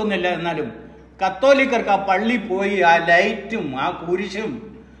പുറകിലോട്ട് പോകുന്നില്ല. എന്നാലും കത്തോലിക്കർക്ക് ആ പള്ളി പോയി ആ ലൈറ്റും ആ കുരിശും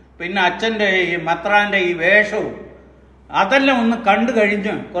പിന്നെ അച്ഛൻ്റെ ഈ മെത്രാൻ്റെ ഈ വേഷവും അതെല്ലാം ഒന്ന് കണ്ടു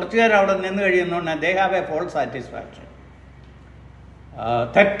കഴിഞ്ഞ് കുറച്ചു നേരം അവിടെ നിന്ന് കഴിയുന്നതുകൊണ്ട് they have A false satisfaction.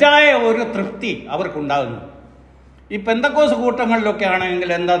 തെറ്റായ ഒരു തൃപ്തി അവർക്കുണ്ടാകുന്നു. ഈ പെന്തക്കോസ് കൂട്ടങ്ങളിലൊക്കെ ആണെങ്കിൽ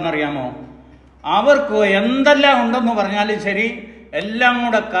എന്താണെന്നറിയാമോ? അവർക്ക് എന്തെല്ലാം ഉണ്ടെന്ന് പറഞ്ഞാലും ശരി, എല്ലാം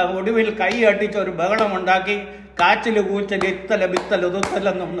കൂടെ ഒടുവിൽ കൈ അടിച്ച് ഒരു ബഹളമുണ്ടാക്കി കാച്ചിൽ കൂച്ചൽ ഇത്തല ബിത്തൽ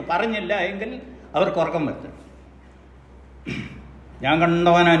ഉതുത്തലെന്നൊന്ന് പറഞ്ഞില്ല എങ്കിൽ അവർക്ക് ഉറക്കം പറ്റും. ഞാൻ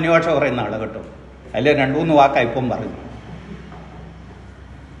കണ്ടവൻ അന്വേഷണം പറയുന്ന ആളെ കേട്ടോ, അതിൽ 2-3 വാക്കാണ് ഇപ്പം പറഞ്ഞു.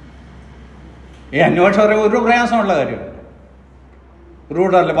 ഈ അന്വേഷണം പറയുമ്പോൾ ഒരു പ്രയാസമുള്ള കാര്യമാണ്.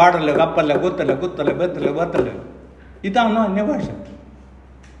 റൂഡല്ല, പാടല്ല, കപ്പല്ല, കുത്തല്ല, കുത്തല്ല, ബത്തല്ല, ബത്തല്ല, ഇതാണ് അന്യഭാഷ.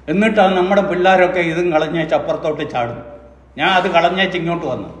 എന്നിട്ടാണ് നമ്മുടെ പിള്ളേരൊക്കെ ഇതും കളഞ്ഞേച്ച് അപ്പുറത്തോട്ട് ചാടും. ഞാൻ അത് കളഞ്ഞേച്ച് ഇങ്ങോട്ട്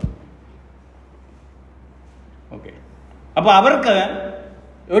വന്നു. ഓക്കെ, അപ്പോൾ അവർക്ക്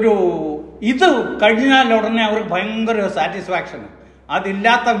ഒരു ഇത് കഴിഞ്ഞാൽ ഉടനെ അവർക്ക് ഭയങ്കര സാറ്റിസ്ഫാക്ഷൻ.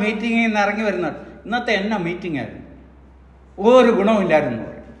 അതില്ലാത്ത മീറ്റിങ്ങിൽ നിന്ന് ഇറങ്ങി വരുന്നത് ഇന്നത്തെ എന്നാ മീറ്റിംഗ് ആയിരുന്നു, ഒരു ഗുണമില്ലായിരുന്നു.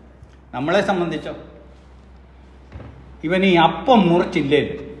 നമ്മളെ സംബന്ധിച്ചോ, ഇവൻ ഈ അപ്പം മുറിച്ചില്ലേ,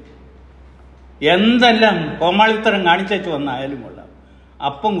 എന്തെല്ലാം കോമാളിത്തരം കാണിച്ചു വന്നായാലും കൊള്ളാം,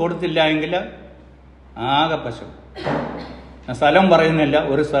 അപ്പം കൊടുത്തില്ല എങ്കിൽ ആകെ പശു. സ്ഥലം പറയുന്നില്ല,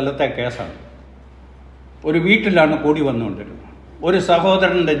 ഒരു സ്ഥലത്തെ കേസാണ്. ഒരു വീട്ടിലാണ് കൂടി വന്നുകൊണ്ടിരുന്നത്. ഒരു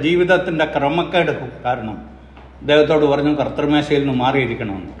സഹോദരൻ്റെ ജീവിതത്തിൻ്റെ ക്രമക്കേട് കാരണം അദ്ദേഹത്തോട് പറഞ്ഞു കർത്തൃമേശയിൽ നിന്ന്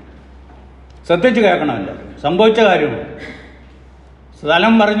മാറിയിരിക്കണമെന്ന്. ശ്രദ്ധിച്ച് കേൾക്കണമല്ലോ, സംഭവിച്ച കാര്യമാണ്.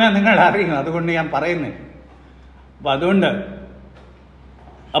 സ്ഥലം പറഞ്ഞാൽ നിങ്ങൾ അറിയും, അതുകൊണ്ട് ഞാൻ പറയുന്നില്ല. അപ്പം അതുകൊണ്ട്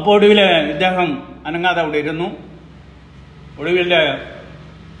അപ്പോൾ ഒടുവിൽ ഇദ്ദേഹം അനങ്ങാതെ അവിടെ ഇരുന്നു. ഒടുവിൽ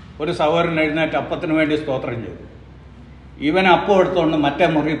ഒരു സഹോദരൻ എഴുന്നേറ്റ് അപ്പത്തിന് വേണ്ടി സ്തോത്രം ചെയ്തു. ഇവൻ അപ്പം എടുത്തുകൊണ്ട് മറ്റേ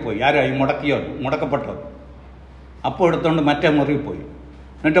മുറിയിൽ പോയി. ആരായി മുടക്കപ്പെട്ടോ? അപ്പം എടുത്തുകൊണ്ട് മറ്റേ മുറിയിൽ പോയി.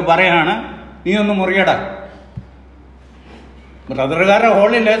 എന്നിട്ട് പറയാണ്, നീ ഒന്ന് മുറിയടാ. ബ്രദറുകാരുടെ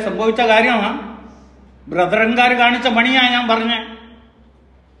ഹോളിൽ സംഭവിച്ച കാര്യമാണ്. ബ്രദറൻകാർ കാണിച്ച പണിയാണ് ഞാൻ പറഞ്ഞേ.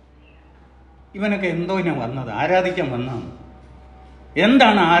 ഇവനൊക്കെ എന്തോ ഞാൻ വന്നത്, ആരാധിക്കാൻ വന്നതാണ്.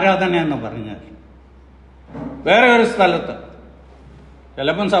 എന്താണ് ആരാധന എന്ന് പറഞ്ഞാൽ, വേറെ ഒരു സ്ഥലത്ത്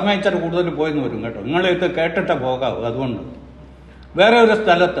ചിലപ്പം സമയച്ചിട്ട് കൂടുതൽ പോയെന്ന് വരും കേട്ടോ, നിങ്ങൾ ഇത് കേട്ടിട്ടേ പോകാവൂ. അതുകൊണ്ട് വേറെ ഒരു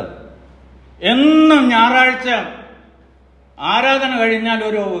സ്ഥലത്ത് എന്നും ഞായറാഴ്ച ആരാധന കഴിഞ്ഞാൽ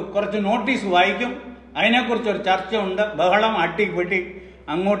കുറച്ച് നോട്ടീസ് വായിക്കും. അതിനെക്കുറിച്ചൊരു ചർച്ചയുണ്ട്, ബഹളം, അട്ടിപ്പിട്ടി,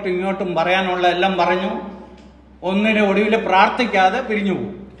 അങ്ങോട്ടും ഇങ്ങോട്ടും പറയാനുള്ള എല്ലാം പറഞ്ഞു. ഒന്നിനെ ഒടുവിൽ പ്രാർത്ഥിക്കാതെ പിരിഞ്ഞു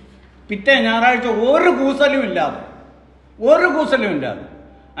പോകും. പിറ്റേ ഞായറാഴ്ച ഒരു കൂസലും ഇല്ലാതെ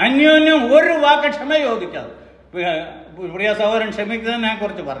അന്യോന്യം ഒരു വാക്ക് ക്ഷമ ചോദിക്കാതെ. പ്രിയ സഹോദരൻ ക്ഷമിക്കുന്നതിനെ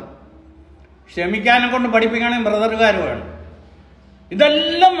കുറിച്ച് പറഞ്ഞു. ക്ഷമിക്കാനെ കൊണ്ട് പഠിപ്പിക്കുകയാണെങ്കിൽ ബ്രദറുകാർ വേണം.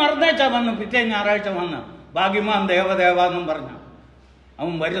 ഇതെല്ലാം മറന്നേച്ചാ വന്ന് പിറ്റേ ഞായറാഴ്ച വന്ന് ഭാഗ്യമാൻ ദേവദേവ എന്നും പറഞ്ഞ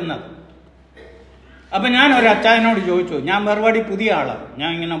അവൻ വരുന്നത്. അപ്പം ഞാൻ ഒരു അച്ചായനോട് ചോദിച്ചു, ഞാൻ മറുപടി പുതിയ ആളാണ്, ഞാൻ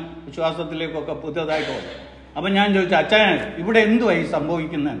ഇങ്ങനെ വിശ്വാസത്തിലേക്കൊക്കെ പുതിയതായിട്ട് പോകും. അപ്പം ഞാൻ ചോദിച്ചു, അച്ചായൻ ഇവിടെ എന്തുവായി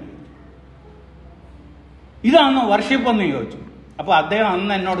സംഭവിക്കുന്നത്, ഇതാണോ വർഷിപ്പ് എന്ന് ചോദിച്ചു. അപ്പോൾ അദ്ദേഹം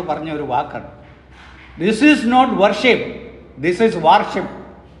അന്ന് എന്നോട് പറഞ്ഞ ഒരു വാക്കാണ്, this is not worship, this is warship.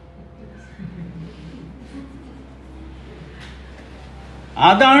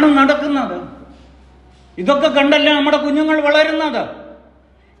 അതാണ് നടക്കുന്നത്. ഇതൊക്കെ കണ്ടല്ലേ നമ്മുടെ കുഞ്ഞുങ്ങൾ വളരുന്നത്.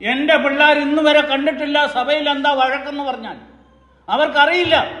 എൻ്റെ പിള്ളേർ ഇന്ന് വരെ കണ്ടിട്ടില്ല സഭയിൽ എന്താ വഴക്കെന്ന് പറഞ്ഞാൽ.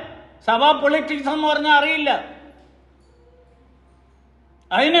 അവർക്കറിയില്ല, സഭാ പൊളിറ്റിക്സ് എന്ന് പറഞ്ഞാൽ അറിയില്ല,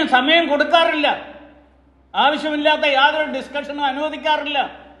 അതിന് സമയം കൊടുക്കാറില്ല, ആവശ്യമില്ലാത്ത യാതൊരു ഡിസ്കഷനും അനുവദിക്കാറില്ല.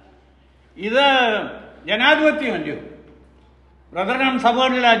 ഇത് ജനാധിപത്യമല്ലോ, ബ്രദർ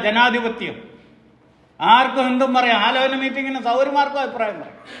സഭകളില ജനാധിപത്യം. ആർക്കും എന്തും പറയാം. ആലോചന മീറ്റിങ്ങിന് സൗകര്യമാർക്കും അഭിപ്രായം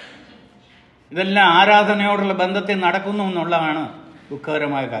പറയാം. ഇതെല്ലാം ആരാധനയോടുള്ള ബന്ധത്തിൽ നടക്കുന്നു എന്നുള്ളതാണ്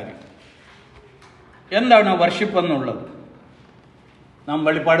ദുഃഖകരമായ കാര്യം. എന്താണ് വർഷിപ്പ് എന്നുള്ളത്? നാം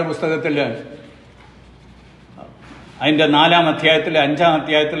വെളിപ്പാട് പുസ്തകത്തിൽ അതിൻ്റെ 4-ാം അധ്യായത്തിൽ 5-ാം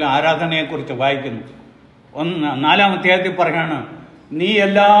അധ്യായത്തിൽ ആരാധനയെക്കുറിച്ച് വായിക്കുന്നു. 4-ാം അധ്യായത്തിൽ പറയാണ്, നീ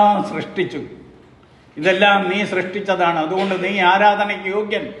എല്ലാം സൃഷ്ടിച്ചു, ഇതെല്ലാം നീ സൃഷ്ടിച്ചതാണ്, അതുകൊണ്ട് നീ ആരാധനയ്ക്ക്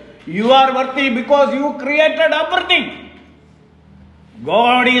യോഗ്യൻ. You are worthy because you created everything.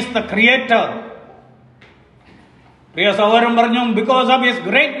 God is the creator. പ്രിയ സഹോദരൻ പറഞ്ഞു, because of his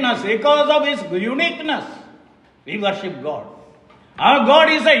greatness, because of his uniqueness, we worship God. Our God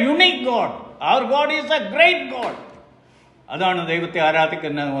is a unique God. Our God is a great God. അതാണ് ദൈവത്തെ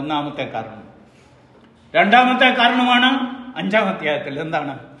ആരാധിക്കുന്ന ഒന്നാമത്തെ കാരണം. രണ്ടാമത്തെ കാരണമാണ് 5-ാം അധ്യായത്തിൽ.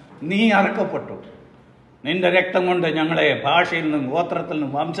 എന്താണ്? നീ അറുക്കപ്പെട്ടു, നിന്റെ രക്തം കൊണ്ട് ഞങ്ങളെ ഭാഷയിൽ നിന്നും ഗോത്രത്തിൽ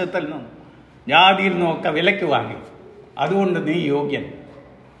നിന്നും വംശത്തിൽ നിന്നും ജാതിയിൽ നിന്നും ഒക്കെ വിലയ്ക്ക് വാങ്ങി, അതുകൊണ്ട് നീ യോഗ്യൻ.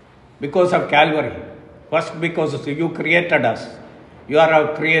 Because of Calvary. First because you created us, you are our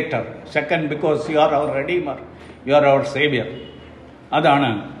creator. Second because you are our redeemer, you are our Xavier. അതാണ്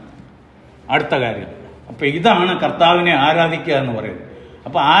അടുത്ത കാര്യം. അപ്പം ഇതാണ് കർത്താവിനെ ആരാധിക്കുക എന്ന് പറയുന്നത്.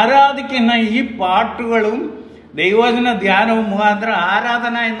 അപ്പം ആരാധിക്കുന്ന ഈ പാട്ടുകളും ദൈവവചന ധ്യാനവും മുഖാന്തരം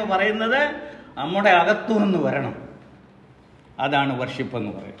ആരാധന എന്ന് പറയുന്നത് നമ്മുടെ അകത്തു നിന്ന് വരണം. അതാണ് വർഷിപ്പ്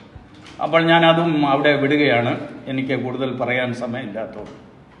എന്ന് പറയുന്നത്. അപ്പോൾ ഞാനതും അവിടെ വിടുകയാണ്, എനിക്ക് കൂടുതൽ പറയാൻ സമയമില്ലാത്തത്.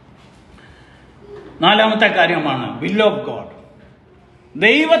 നാലാമത്തെ കാര്യമാണ് വിൽ ഓഫ് ഗോഡ്,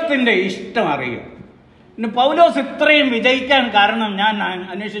 ദൈവത്തിൻ്റെ ഇഷ്ടം അറിയുക. ഇന്ന് പൗലോസ് ഇത്രയും വിജയിക്കാൻ കാരണം ഞാൻ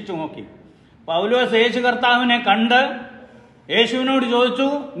അന്വേഷിച്ചു നോക്കി. പൗലോസ് യേശു കർത്താവിനെ കണ്ട് യേശുവിനോട് ചോദിച്ചു,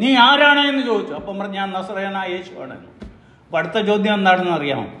 നീ ആരാണ് എന്ന് ചോദിച്ചു. അപ്പം പറഞ്ഞു, ഞാൻ നസറേയനായ യേശുവാണ്. അപ്പം അടുത്ത ചോദ്യം എന്താണെന്ന്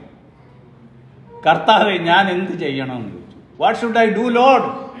അറിയാമോ? കർത്താവേ, ഞാൻ എന്ത് ചെയ്യണമെന്ന് ചോദിച്ചു. What should I do Lord?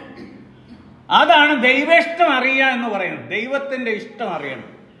 അതാണ് ദൈവേഷ്ടം അറിയുക എന്ന് പറയുന്നത്. ദൈവത്തിൻ്റെ ഇഷ്ടം അറിയണം,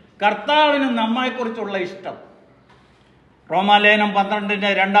 കർത്താവിന് നമ്മെക്കുറിച്ചുള്ള ഇഷ്ടം. റോമാലേഖനം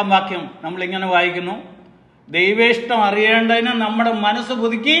 12:2 നമ്മളിങ്ങനെ വായിക്കുന്നു, ദൈവേഷ്ടം അറിയേണ്ടതിന് നമ്മുടെ മനസ്സ്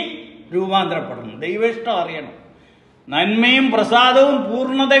പുതുക്കി രൂപാന്തരപ്പെടണം. ദൈവേഷ്ടം അറിയണം. നന്മയും പ്രസാദവും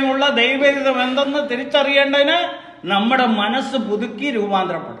പൂർണ്ണതയുമുള്ള ദൈവഹിതം എന്തെന്ന് തിരിച്ചറിയേണ്ടതിന് നമ്മുടെ മനസ്സ് പുതുക്കി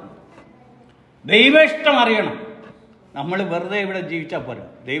രൂപാന്തരപ്പെടണം. ദൈവേഷ്ടം അറിയണം. നമ്മൾ വെറുതെ ഇവിടെ ജീവിച്ചാൽ പോരാ,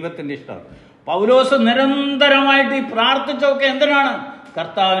 ദൈവത്തിൻ്റെ ഇഷ്ടം. പൗലോസ് നിരന്തരമായിട്ട് ഈ പ്രാർത്ഥിച്ചൊക്കെ എന്തിനാണ്?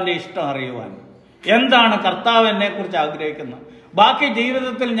 കർത്താവിൻ്റെ ഇഷ്ടം അറിയുവാൻ. എന്താണ് കർത്താവ് എന്നെക്കുറിച്ച് ആഗ്രഹിക്കുന്നത്? ബാക്കി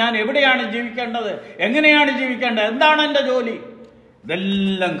ജീവിതത്തിൽ ഞാൻ എവിടെയാണ് ജീവിക്കേണ്ടത്? എങ്ങനെയാണ് ജീവിക്കേണ്ടത്? എന്താണ് എൻ്റെ ജോലി?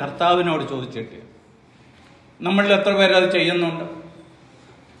 ഇതെല്ലാം കർത്താവിനോട് ചോദിച്ചിട്ട്. നമ്മളിൽ എത്ര പേരത് ചെയ്യുന്നുണ്ട്?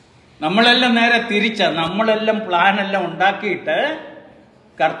 നമ്മളെല്ലാം നേരെ തിരിച്ച, നമ്മളെല്ലാം പ്ലാനെല്ലാം ഉണ്ടാക്കിയിട്ട്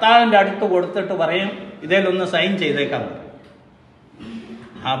കർത്താവിൻ്റെ അടുത്ത് കൊടുത്തിട്ട് പറയും, ഇതിലൊന്ന് സൈൻ ചെയ്തേക്കാൻ പറയും.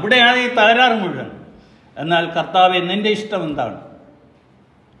 അവിടെയാണ് ഈ തകരാറ് മുഴുവൻ. എന്നാൽ കർത്താവേ, നിന്റെ ഇഷ്ടം എന്താണ്?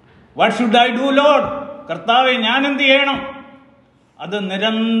 What should I do Lord? കർത്താവേ, ഞാൻ എന്ത് ചെയ്യണം? അത്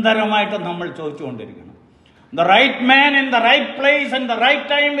നിരന്തരമായിട്ട് നമ്മൾ ചോദിച്ചുകൊണ്ടിരിക്കണം. The right man in the right place and the right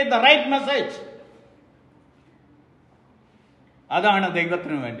time with the right message. അതാണ്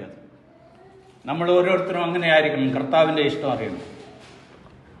ദൈവത്തിന് വേണ്ടത്. നമ്മൾ ഓരോരുത്തരും അങ്ങനെ ആയിരിക്കണം. കർത്താവിൻ്റെ ഇഷ്ടം അറിയണം.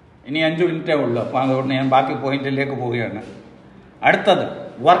 ഇനി 5 മിനിറ്റേ ഉള്ളൂ. അപ്പോൾ അതുകൊണ്ട് ഞാൻ ബാക്കി പോയിന്റിലേക്ക് പോവുകയാണ്. അടുത്തത്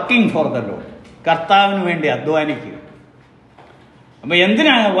വർക്കിംഗ് ഫോർ ദ ലോർഡ്, കർത്താവിന് വേണ്ടി അധ്വാനിക്കുക. അപ്പൊ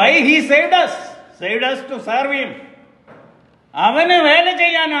എന്തിനാണ്? Why he saved us to serve him. അവന് വേല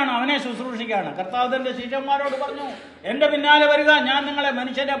ചെയ്യാനാണ്, അവനെ ശുശ്രൂഷിക്കാണ്. കർത്താവ് തന്റെ ശിഷ്യന്മാരോട് പറഞ്ഞു, എന്റെ പിന്നാലെ വരിക, ഞാൻ നിങ്ങളെ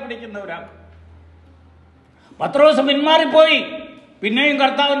മനുഷ്യരെ പിടിക്കുന്നവരാണ്. പത്രോസ് പിന്മാറിപ്പോയി, പിന്നെയും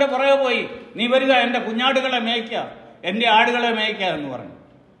കർത്താവിന്റെ പുറകെ പോയി, നീ വരിക, എന്റെ കുഞ്ഞാടുകളെ മേയ്ക്കുക, എന്റെ ആടുകളെ മേയ്ക്കുക എന്ന് പറഞ്ഞു.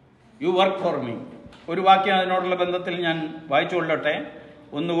 You work for me. ഒരു വാക്യം അതിനോടുള്ള ബന്ധത്തിൽ ഞാൻ വായിച്ചു കൊള്ളട്ടെ.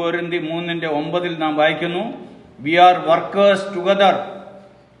 1 Corinthians 3:9 നാം വായിക്കുന്നു, V are workers together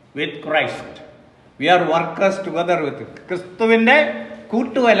with Christ. V are workers together with ക്രിസ്തുവിൻ്റെ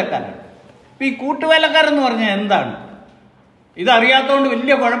കൂട്ടുവേലക്കാരാണ്. ഇപ്പം ഈ കൂട്ടുവേലക്കാരെന്ന് പറഞ്ഞാൽ എന്താണ്? ഇതറിയാത്തതുകൊണ്ട്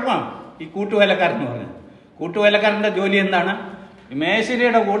വലിയ കുഴപ്പമാണ് ഈ കൂട്ടുവേലക്കാരെന്ന് പറഞ്ഞാൽ. കൂട്ടുവേലക്കാരൻ്റെ ജോലി എന്താണ്?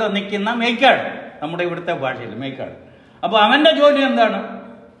 മേശരിയുടെ കൂടെ നിൽക്കുന്ന മേയ്ക്കാട്, നമ്മുടെ ഇവിടുത്തെ ഭാഷയിൽ മേയ്ക്കാട്. അപ്പോൾ അവൻ്റെ ജോലി എന്താണ്?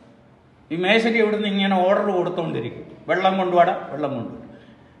 ഈ മേശരി ഇവിടുന്ന് ഇങ്ങനെ ഓർഡർ കൊടുത്തുകൊണ്ടിരിക്കും. വെള്ളം കൊണ്ടുപോടാ, വെള്ളം കൊണ്ടുപോകും.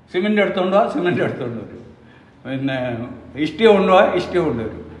 സിമെൻ്റ് എടുത്തുകൊണ്ട് പോവാ, സിമെൻ്റ് എടുത്തുകൊണ്ട് വരും. പിന്നെ ഇഷ്ടിക കൊണ്ടുപോവാ, ഇഷ്ടിക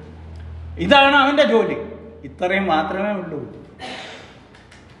കൊണ്ടുവരും. ഇതാണ് അവൻ്റെ ജോലി. ഇത്രയും മാത്രമേ ഉള്ളൂ.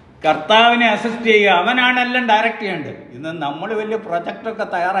 കർത്താവിനെ അസിസ്റ്റ് ചെയ്യുക, അവനാണെല്ലാം ഡയറക്റ്റ് ചെയ്യേണ്ടത്. ഇന്ന് നമ്മൾ വലിയ പ്രൊജക്റ്റൊക്കെ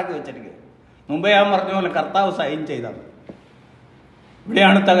തയ്യാറാക്കി വെച്ചിരിക്കുക. മുമ്പേ ഞാൻ പറഞ്ഞ പോലെ കർത്താവ് സൈൻ ചെയ്താൽ.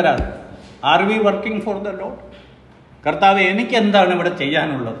 ഇവിടെയാണ് തകരാറ്. R V working for the Lord? കർത്താവ്, എനിക്ക് എന്താണ് ഇവിടെ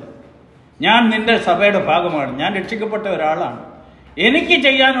ചെയ്യാനുള്ളത്? ഞാൻ നിന്റെ സഭയുടെ ഭാഗമാണ്, ഞാൻ രക്ഷിക്കപ്പെട്ട ഒരാളാണ്, എനിക്ക്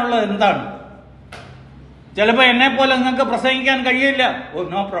ചെയ്യാനുള്ളത് എന്താണ്? ചിലപ്പോൾ എന്നെപ്പോലെ നിങ്ങൾക്ക് പ്രസംഗിക്കാൻ കഴിയില്ല, ഓ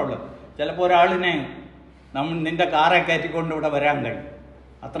നോ പ്രോബ്ലം. ചിലപ്പോൾ ഒരാളിനെ നിന്റെ കാറെ കയറ്റിക്കൊണ്ട് ഇവിടെ വരാൻ കഴിയും,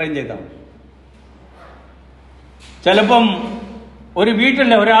 അത്രയും ചെയ്താൽ മതി. ചിലപ്പം ഒരു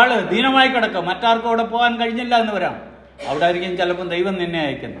വീട്ടിലെ ഒരാൾ ദീനമായി കിടക്കുക, മറ്റാർക്കും അവിടെ പോകാൻ കഴിഞ്ഞില്ല എന്ന് വരാം. അവിടെ ആയിരിക്കും ചിലപ്പം ദൈവം നിന്നെ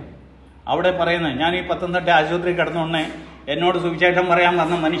അയക്കുന്നത്. അവിടെ പറയുന്നത്, ഞാൻ ഈ പത്തനംതിട്ട ആശുപത്രി കിടന്നുകൊണ്ടേ എന്നോട് സുവിശേഷം പറയാൻ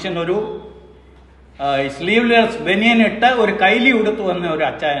വന്ന മനുഷ്യൻ ഒരു സ്ലീവ്ലെസ് ബനിയനിട്ട് ഒരു കൈലി ഉടുത്തു വന്ന ഒരു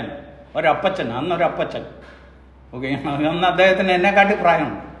അച്ചായൻ, ഒരപ്പച്ചൻ, അന്നൊരപ്പച്ചൻ. ഓക്കെ, അന്ന് അദ്ദേഹത്തിന് എന്നെക്കാട്ടി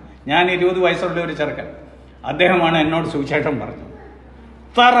പ്രായമുണ്ട്. ഞാൻ 20 വയസ്സുള്ള ഒരു ചെറുക്കൻ. അദ്ദേഹമാണ് എന്നോട് സുവിശേഷം പറഞ്ഞത്.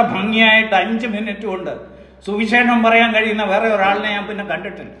 ഇത്ര ഭംഗിയായിട്ട് 5 മിനിറ്റ് കൊണ്ട് സുവിശേഷം പറയാൻ കഴിയുന്ന വേറെ ഒരാളിനെ ഞാൻ പിന്നെ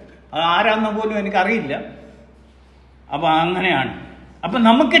കണ്ടിട്ടില്ല. അത് ആരാന്ന് പോലും എനിക്കറിയില്ല. അപ്പം അങ്ങനെയാണ്. അപ്പം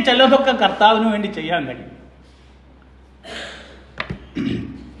നമുക്ക് ചിലതൊക്കെ കർത്താവിന് വേണ്ടി ചെയ്യാൻ കഴിയും.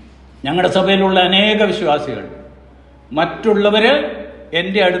 ഞങ്ങളുടെ സഭയിലുള്ള അനേക വിശ്വാസികൾ മറ്റുള്ളവർ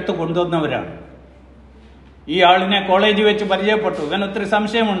എൻ്റെ അടുത്ത് കൊണ്ടുവന്നവരാണ്. ഈ ആളിനെ കോളേജിൽ വെച്ച് പരിചയപ്പെട്ടു, ഇവൻ ഒത്തിരി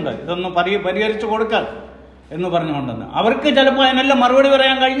സംശയമുണ്ട്, ഇതൊന്ന് പരിഹരിച്ചു കൊടുക്കാൻ എന്ന് പറഞ്ഞുകൊണ്ടെന്ന്. അവർക്ക് ചിലപ്പോൾ അതിനെല്ലാം മറുപടി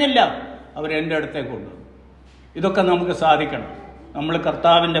പറയാൻ കഴിഞ്ഞില്ല, അവരെൻ്റെ അടുത്തേക്ക് കൊണ്ടുവന്നു. ഇതൊക്കെ നമുക്ക് സാധിക്കണം. നമ്മൾ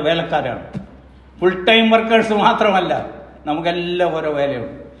കർത്താവിൻ്റെ വേലക്കാരാണ്. ഫുൾ ടൈം വർക്കേഴ്സ് മാത്രമല്ല, നമുക്കെല്ലാം ഓരോ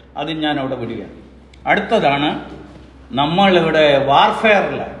വേലയുണ്ട്. അത് ഞാൻ അവിടെ വിടുക. അടുത്തതാണ്, നമ്മളിവിടെ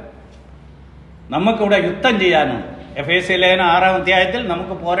വാർഫെയറിലാണ്. നമുക്കിവിടെ യുദ്ധം ചെയ്യാനുണ്ട്. എഫേസ്യ ലേഖനം 6-ാം അധ്യായത്തിൽ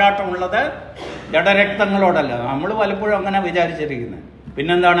നമുക്ക് പോരാട്ടമുള്ളത് ജഡരക്തങ്ങളോടല്ല. നമ്മൾ പലപ്പോഴും അങ്ങനെ വിചാരിച്ചിരിക്കുന്നത്.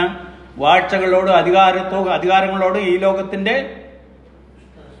 പിന്നെന്താണ്? വാഴ്ചകളോടും അധികാരങ്ങളോടും ഈ ലോകത്തിൻ്റെ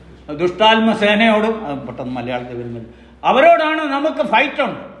ദുഷ്ടാത്മസേനയോടും, പെട്ടെന്ന് മലയാളത്തിൽ വരുന്നില്ല, അവരോടാണ് നമുക്ക്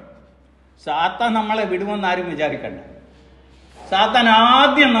ഫൈറ്റുണ്ട്. സാത്താൻ നമ്മളെ വിടുമെന്ന് ആരും വിചാരിക്കണ്ട. സാത്താൻ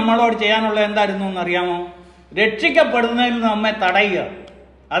ആദ്യം നമ്മളോട് ചെയ്യാനുള്ള എന്തായിരുന്നു എന്നറിയാമോ? രക്ഷിക്കപ്പെടുന്നതിൽ നിന്ന് നമ്മെ തടയുക.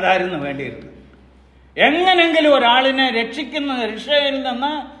 അതായിരുന്നു വേണ്ടിയിരുന്നത്. എങ്ങനെങ്കിലും ഒരാളിനെ രക്ഷയിൽ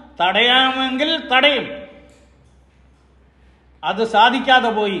നിന്ന് തടയാമെങ്കിൽ തടയും. അത്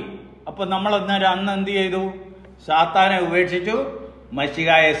സാധിക്കാതെ പോയി. അപ്പം നമ്മൾ അന്ന് എന്ത് ചെയ്തു? സാത്താനെ ഉപേക്ഷിച്ചു,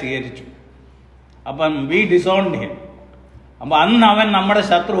 മശിഹായെ സ്വീകരിച്ചു. അപ്പം വി ഡിസോൺഡ് ഹിം. അപ്പം അന്ന് അവൻ നമ്മുടെ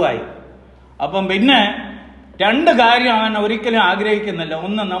ശത്രുവായി. അപ്പം പിന്നെ രണ്ട് കാര്യം അവൻ ഒരിക്കലും ആഗ്രഹിക്കുന്നില്ല.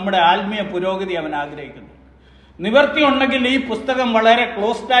 ഒന്ന്, നമ്മുടെ ആത്മീയ പുരോഗതി അവൻ ആഗ്രഹിക്കുന്നു. നിവർത്തി ഉണ്ടെങ്കിൽ ഈ പുസ്തകം വളരെ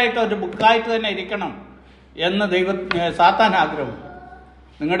ക്ലോസ്ഡ് ആയിട്ട് ഒരു ബുക്കായിട്ട് തന്നെ ഇരിക്കണം എന്ന് സാത്താൻ ആഗ്രഹം.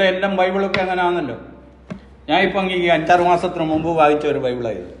 നിങ്ങളുടെ എല്ലാം ബൈബിളൊക്കെ അങ്ങനെ ആണല്ലോ. ഞാൻ ഇപ്പം ഈ 5-6 മാസത്തിന് മുമ്പ് വായിച്ച ഒരു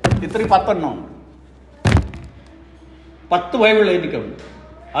ബൈബിളായത്. ഇത്രയും 10 എണ്ണമുണ്ട്. 10 ബൈബിൾ എനിക്കുണ്ട്.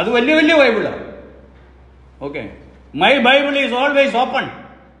 അത് വലിയ വലിയ ബൈബിളാണ്. Okay, my Bible is always open.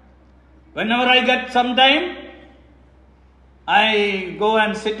 Whenever I get some time, I go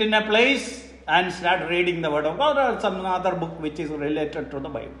and sit in a place and start reading the word of God or some other book which is related to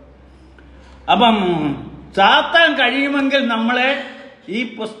the Bible. അപ്പം സാത്താൻ കഴിയുമെങ്കിൽ നമ്മളെ ഈ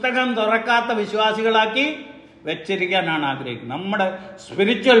പുസ്തകം തുറക്കാത്ത വിശ്വാസികളാക്കി വെച്ചിരിക്കാനാണ് ആഗ്രഹിക്കുന്നത്. നമ്മുടെ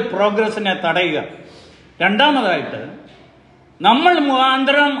spiritual പ്രോഗ്രസിനെ തടയുക. രണ്ടാമതായിട്ട്, നമ്മൾ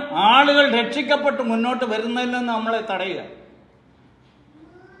മുഖാന്തരം ആളുകൾ രക്ഷിക്കപ്പെട്ട് മുന്നോട്ട് വരുന്നതിൽ നിന്ന് നമ്മളെ തടയുക.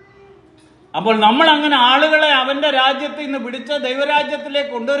 അപ്പോൾ നമ്മൾ അങ്ങനെ ആളുകളെ അവന്റെ രാജ്യത്തിൽ നിന്ന് പിടിച്ച്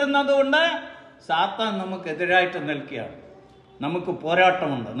ദൈവരാജ്യത്തിലേക്ക് കൊണ്ടുവരുന്നത് കൊണ്ട് സാത്താൻ നമുക്കെതിരായിട്ട് നിൽക്കുകയാണ്. നമുക്ക്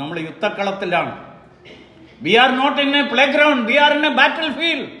പോരാട്ടമുണ്ട്. നമ്മൾ യുദ്ധക്കളത്തിലാണ്. V are not in A play ground, V are in A battle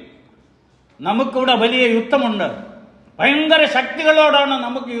field. നമുക്കിവിടെ വലിയ യുദ്ധമുണ്ട്. ഭയങ്കര ശക്തികളോടാണ്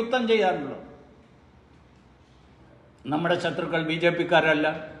നമുക്ക് യുദ്ധം ചെയ്യാറുള്ളത്. നമ്മുടെ ശത്രുക്കൾ BJP-ക്കാരല്ല,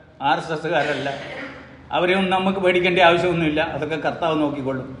 RSS-കാരല്ല. അവരെയൊന്നും നമുക്ക് പേടിക്കേണ്ട ആവശ്യമൊന്നുമില്ല. അതൊക്കെ കർത്താവ്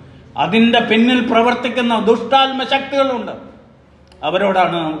നോക്കിക്കൊള്ളും. അതിൻ്റെ പിന്നിൽ പ്രവർത്തിക്കുന്ന ദുഷ്ടാത്മ ശക്തികളുണ്ട്.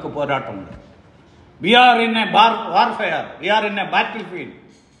 അവരോടാണ് നമുക്ക് പോരാട്ടമുണ്ട്. V are in A warfare, V are in A battle field.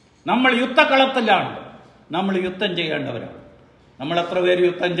 നമ്മൾ യുദ്ധക്കളത്തിലാണ്. നമ്മൾ യുദ്ധം ചെയ്യേണ്ടവരാണ്. നമ്മൾ എത്ര പേര്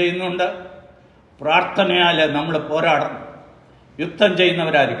യുദ്ധം ചെയ്യുന്നുണ്ട്? പ്രാർത്ഥനയാൽ നമ്മൾ പോരാടണം. യുദ്ധം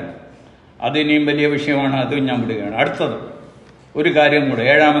ചെയ്യുന്നവരായിരിക്കണം. അതിനെയും വലിയ വിഷയമാണ്. അതും ഞാൻ വിടുകയാണ്. അടുത്തത് ഒരു കാര്യം കൂടെ,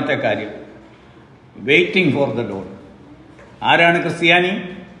 7-ാമത്തെ കാര്യം, വെയിറ്റിംഗ് ഫോർ ദ ലോർഡ്. ആരാണ് ക്രിസ്ത്യാനി?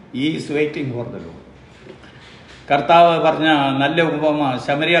 Is waiting for the Lord. കർത്താവ് പറഞ്ഞ നല്ല ഉപമ,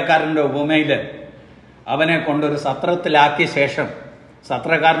 ശമരിയക്കാരൻ്റെ ഉപമയിൽ അവനെ കൊണ്ടൊരു സത്രത്തിലാക്കിയ ശേഷം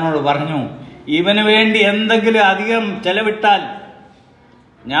സത്രക്കാരനോട് പറഞ്ഞു, ഇവന് വേണ്ടി എന്തെങ്കിലും അധികം ചെലവിട്ടാൽ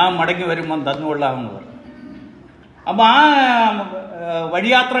ഞാൻ മടങ്ങി വരുമ്പം തന്നുകൊള്ളാമെന്ന് പറഞ്ഞു. അപ്പം ആ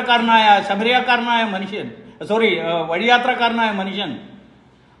വഴിയാത്രക്കാരനായ മനുഷ്യൻ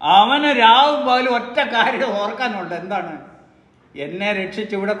അവന് രാവും പകലും ഒറ്റ കാര്യം ഓർക്കാനുണ്ട്. എന്താണ്? എന്നെ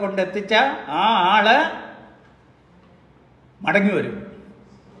രക്ഷിച്ച് ഇവിടെ കൊണ്ടെത്തിച്ച ആ ആള് മടങ്ങി വരും.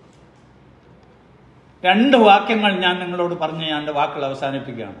 2 വാക്യങ്ങൾ ഞാൻ നിങ്ങളോട് പറഞ്ഞ് ഞാൻ എൻ്റെ വാക്കുകൾ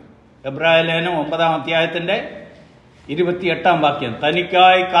അവസാനിപ്പിക്കുകയാണ്. എബ്രായ ലേഖനം 9-ാം അധ്യായത്തിൻ്റെ 28-ാം വാക്യം,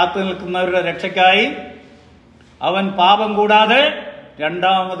 തനിക്കായി കാത്തു നിൽക്കുന്നവരുടെ രക്ഷയ്ക്കായി അവൻ പാപം കൂടാതെ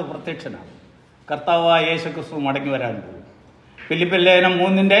രണ്ടാമത് പ്രത്യക്ഷനാണ്. കർത്താവായ യേശുക്രിസ്തു മടങ്ങി വരാൻ പോകും. ഫിലിപ്പിയർ ലേഖനം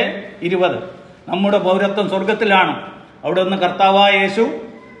 3:20, നമ്മുടെ പൗരത്വം സ്വർഗത്തിലാണ്. അവിടെ നിന്ന് കർത്താവായ യേശു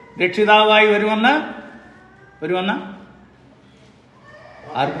രക്ഷിതാവായി വരുമെന്ന്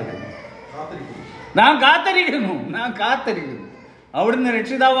നാം കാത്തിരിക്കുന്നു. അവിടുന്ന്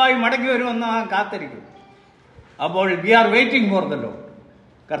രക്ഷിതാവായി മടങ്ങി വരുമെന്ന് നാം കാത്തിരിക്കുന്നു. അപ്പോൾ V are waiting for the Lord.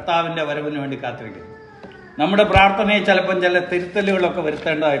 കർത്താവിൻ്റെ വരവിന് വേണ്ടി കാത്തിരിക്കുന്നു. നമ്മുടെ പ്രാർത്ഥനയിൽ ചിലപ്പം ചില തിരുത്തലുകളൊക്കെ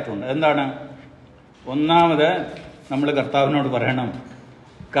വരുത്തേണ്ടതായിട്ടുണ്ട്. എന്താണ്? ഒന്നാമത് നമ്മൾ കർത്താവിനോട് പറയണം,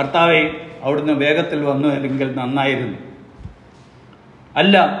 കർത്താവെ അവിടുന്ന് വേഗത്തിൽ വന്നു അല്ലെങ്കിൽ നന്നായിരുന്നു.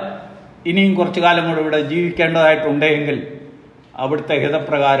 അല്ല, ഇനിയും കുറച്ചു കാലം കൂടെ ഇവിടെ ജീവിക്കേണ്ടതായിട്ടുണ്ടെങ്കിൽ അവിടുത്തെ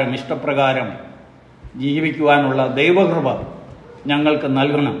ഹിതപ്രകാരം ഇഷ്ടപ്രകാരം ജീവിക്കുവാനുള്ള ദൈവകൃപ ഞങ്ങൾക്ക്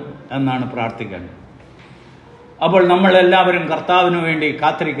നൽകണം എന്നാണ് പ്രാർത്ഥിക്കേണ്ടത്. അപ്പോൾ നമ്മളെല്ലാവരും കർത്താവിന് വേണ്ടി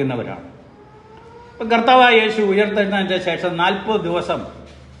കാത്തിരിക്കുന്നവരാണ്. ഇപ്പം കർത്താവായ യേശു ഉയർത്തെഴുന്നതിന് ശേഷം 40 ദിവസം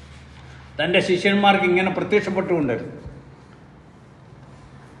തൻ്റെ ശിഷ്യന്മാർക്ക് ഇങ്ങനെ പ്രത്യക്ഷപ്പെട്ടുകൊണ്ടിരുന്നു.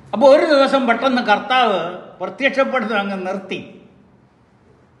 അപ്പോൾ ഒരു ദിവസം പെട്ടെന്ന് കർത്താവ് പ്രത്യക്ഷപ്പെടുന്നത് അങ്ങ് നിർത്തി.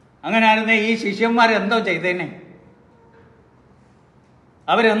 അങ്ങനെ ആയിരുന്നേ ഈ ശിഷ്യന്മാരെന്തോ ചെയ്തേനെ?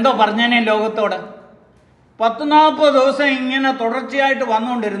 അവരെന്തോ പറഞ്ഞേനെ ലോകത്തോട്? 40-40 ദിവസം ഇങ്ങനെ തുടർച്ചയായിട്ട്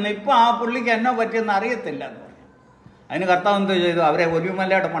വന്നുകൊണ്ടിരുന്നു. ഇപ്പം ആ പുള്ളിക്ക് എന്നോ പറ്റിയെന്ന് അറിയത്തില്ല എന്ന് പറഞ്ഞു. അതിന് കർത്താവ് എന്ത് ചെയ്തു? അവരെ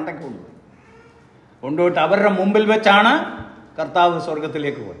ഒലിവുമലയുടെ മണ്ടയ്ക്ക് കൊണ്ടുപോയിട്ട് അവരുടെ മുമ്പിൽ വെച്ചാണ് കർത്താവ്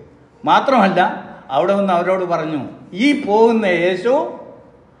സ്വർഗത്തിലേക്ക് പോയി. മാത്രമല്ല അവിടെ നിന്ന് അവരോട് പറഞ്ഞു, ഈ പോകുന്ന യേശു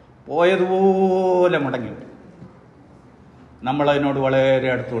പോയതുപോലെ മടങ്ങി വരും. നമ്മളതിനോട് വളരെ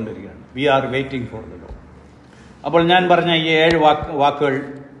അടുത്തുകൊണ്ടിരിക്കുകയാണ്. V are waiting for the Lord. അപ്പോൾ ഞാൻ പറഞ്ഞ ഈ 7 വാക്കുകൾ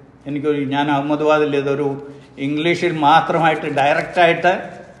ഞാൻ അഹമ്മദാബാദിൽ ഇതൊരു ഇംഗ്ലീഷിൽ മാത്രമായിട്ട് ഡയറക്റ്റായിട്ട്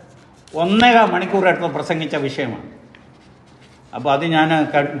 1.25 മണിക്കൂറെടുത്ത് പ്രസംഗിച്ച വിഷയമാണ്. അപ്പോൾ അത് ഞാൻ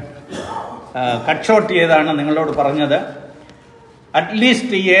കട്ട് ഷോട്ട് ചെയ്താണ് നിങ്ങളോട് പറഞ്ഞത്.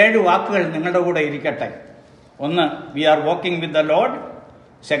 അറ്റ്ലീസ്റ്റ് ഈ 7 വാക്കുകൾ നിങ്ങളുടെ കൂടെ ഇരിക്കട്ടെ. ഒന്ന്, V are walking with the Lord.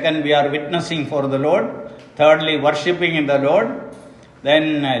 Second, V R witnessing for the Lord. thirdly, worshipping in the Lord. Then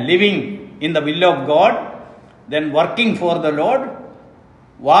living in the will of God. Then working for the Lord.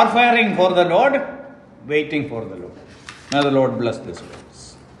 Warfaring for the Lord. Waiting for the Lord. May the Lord bless this verse.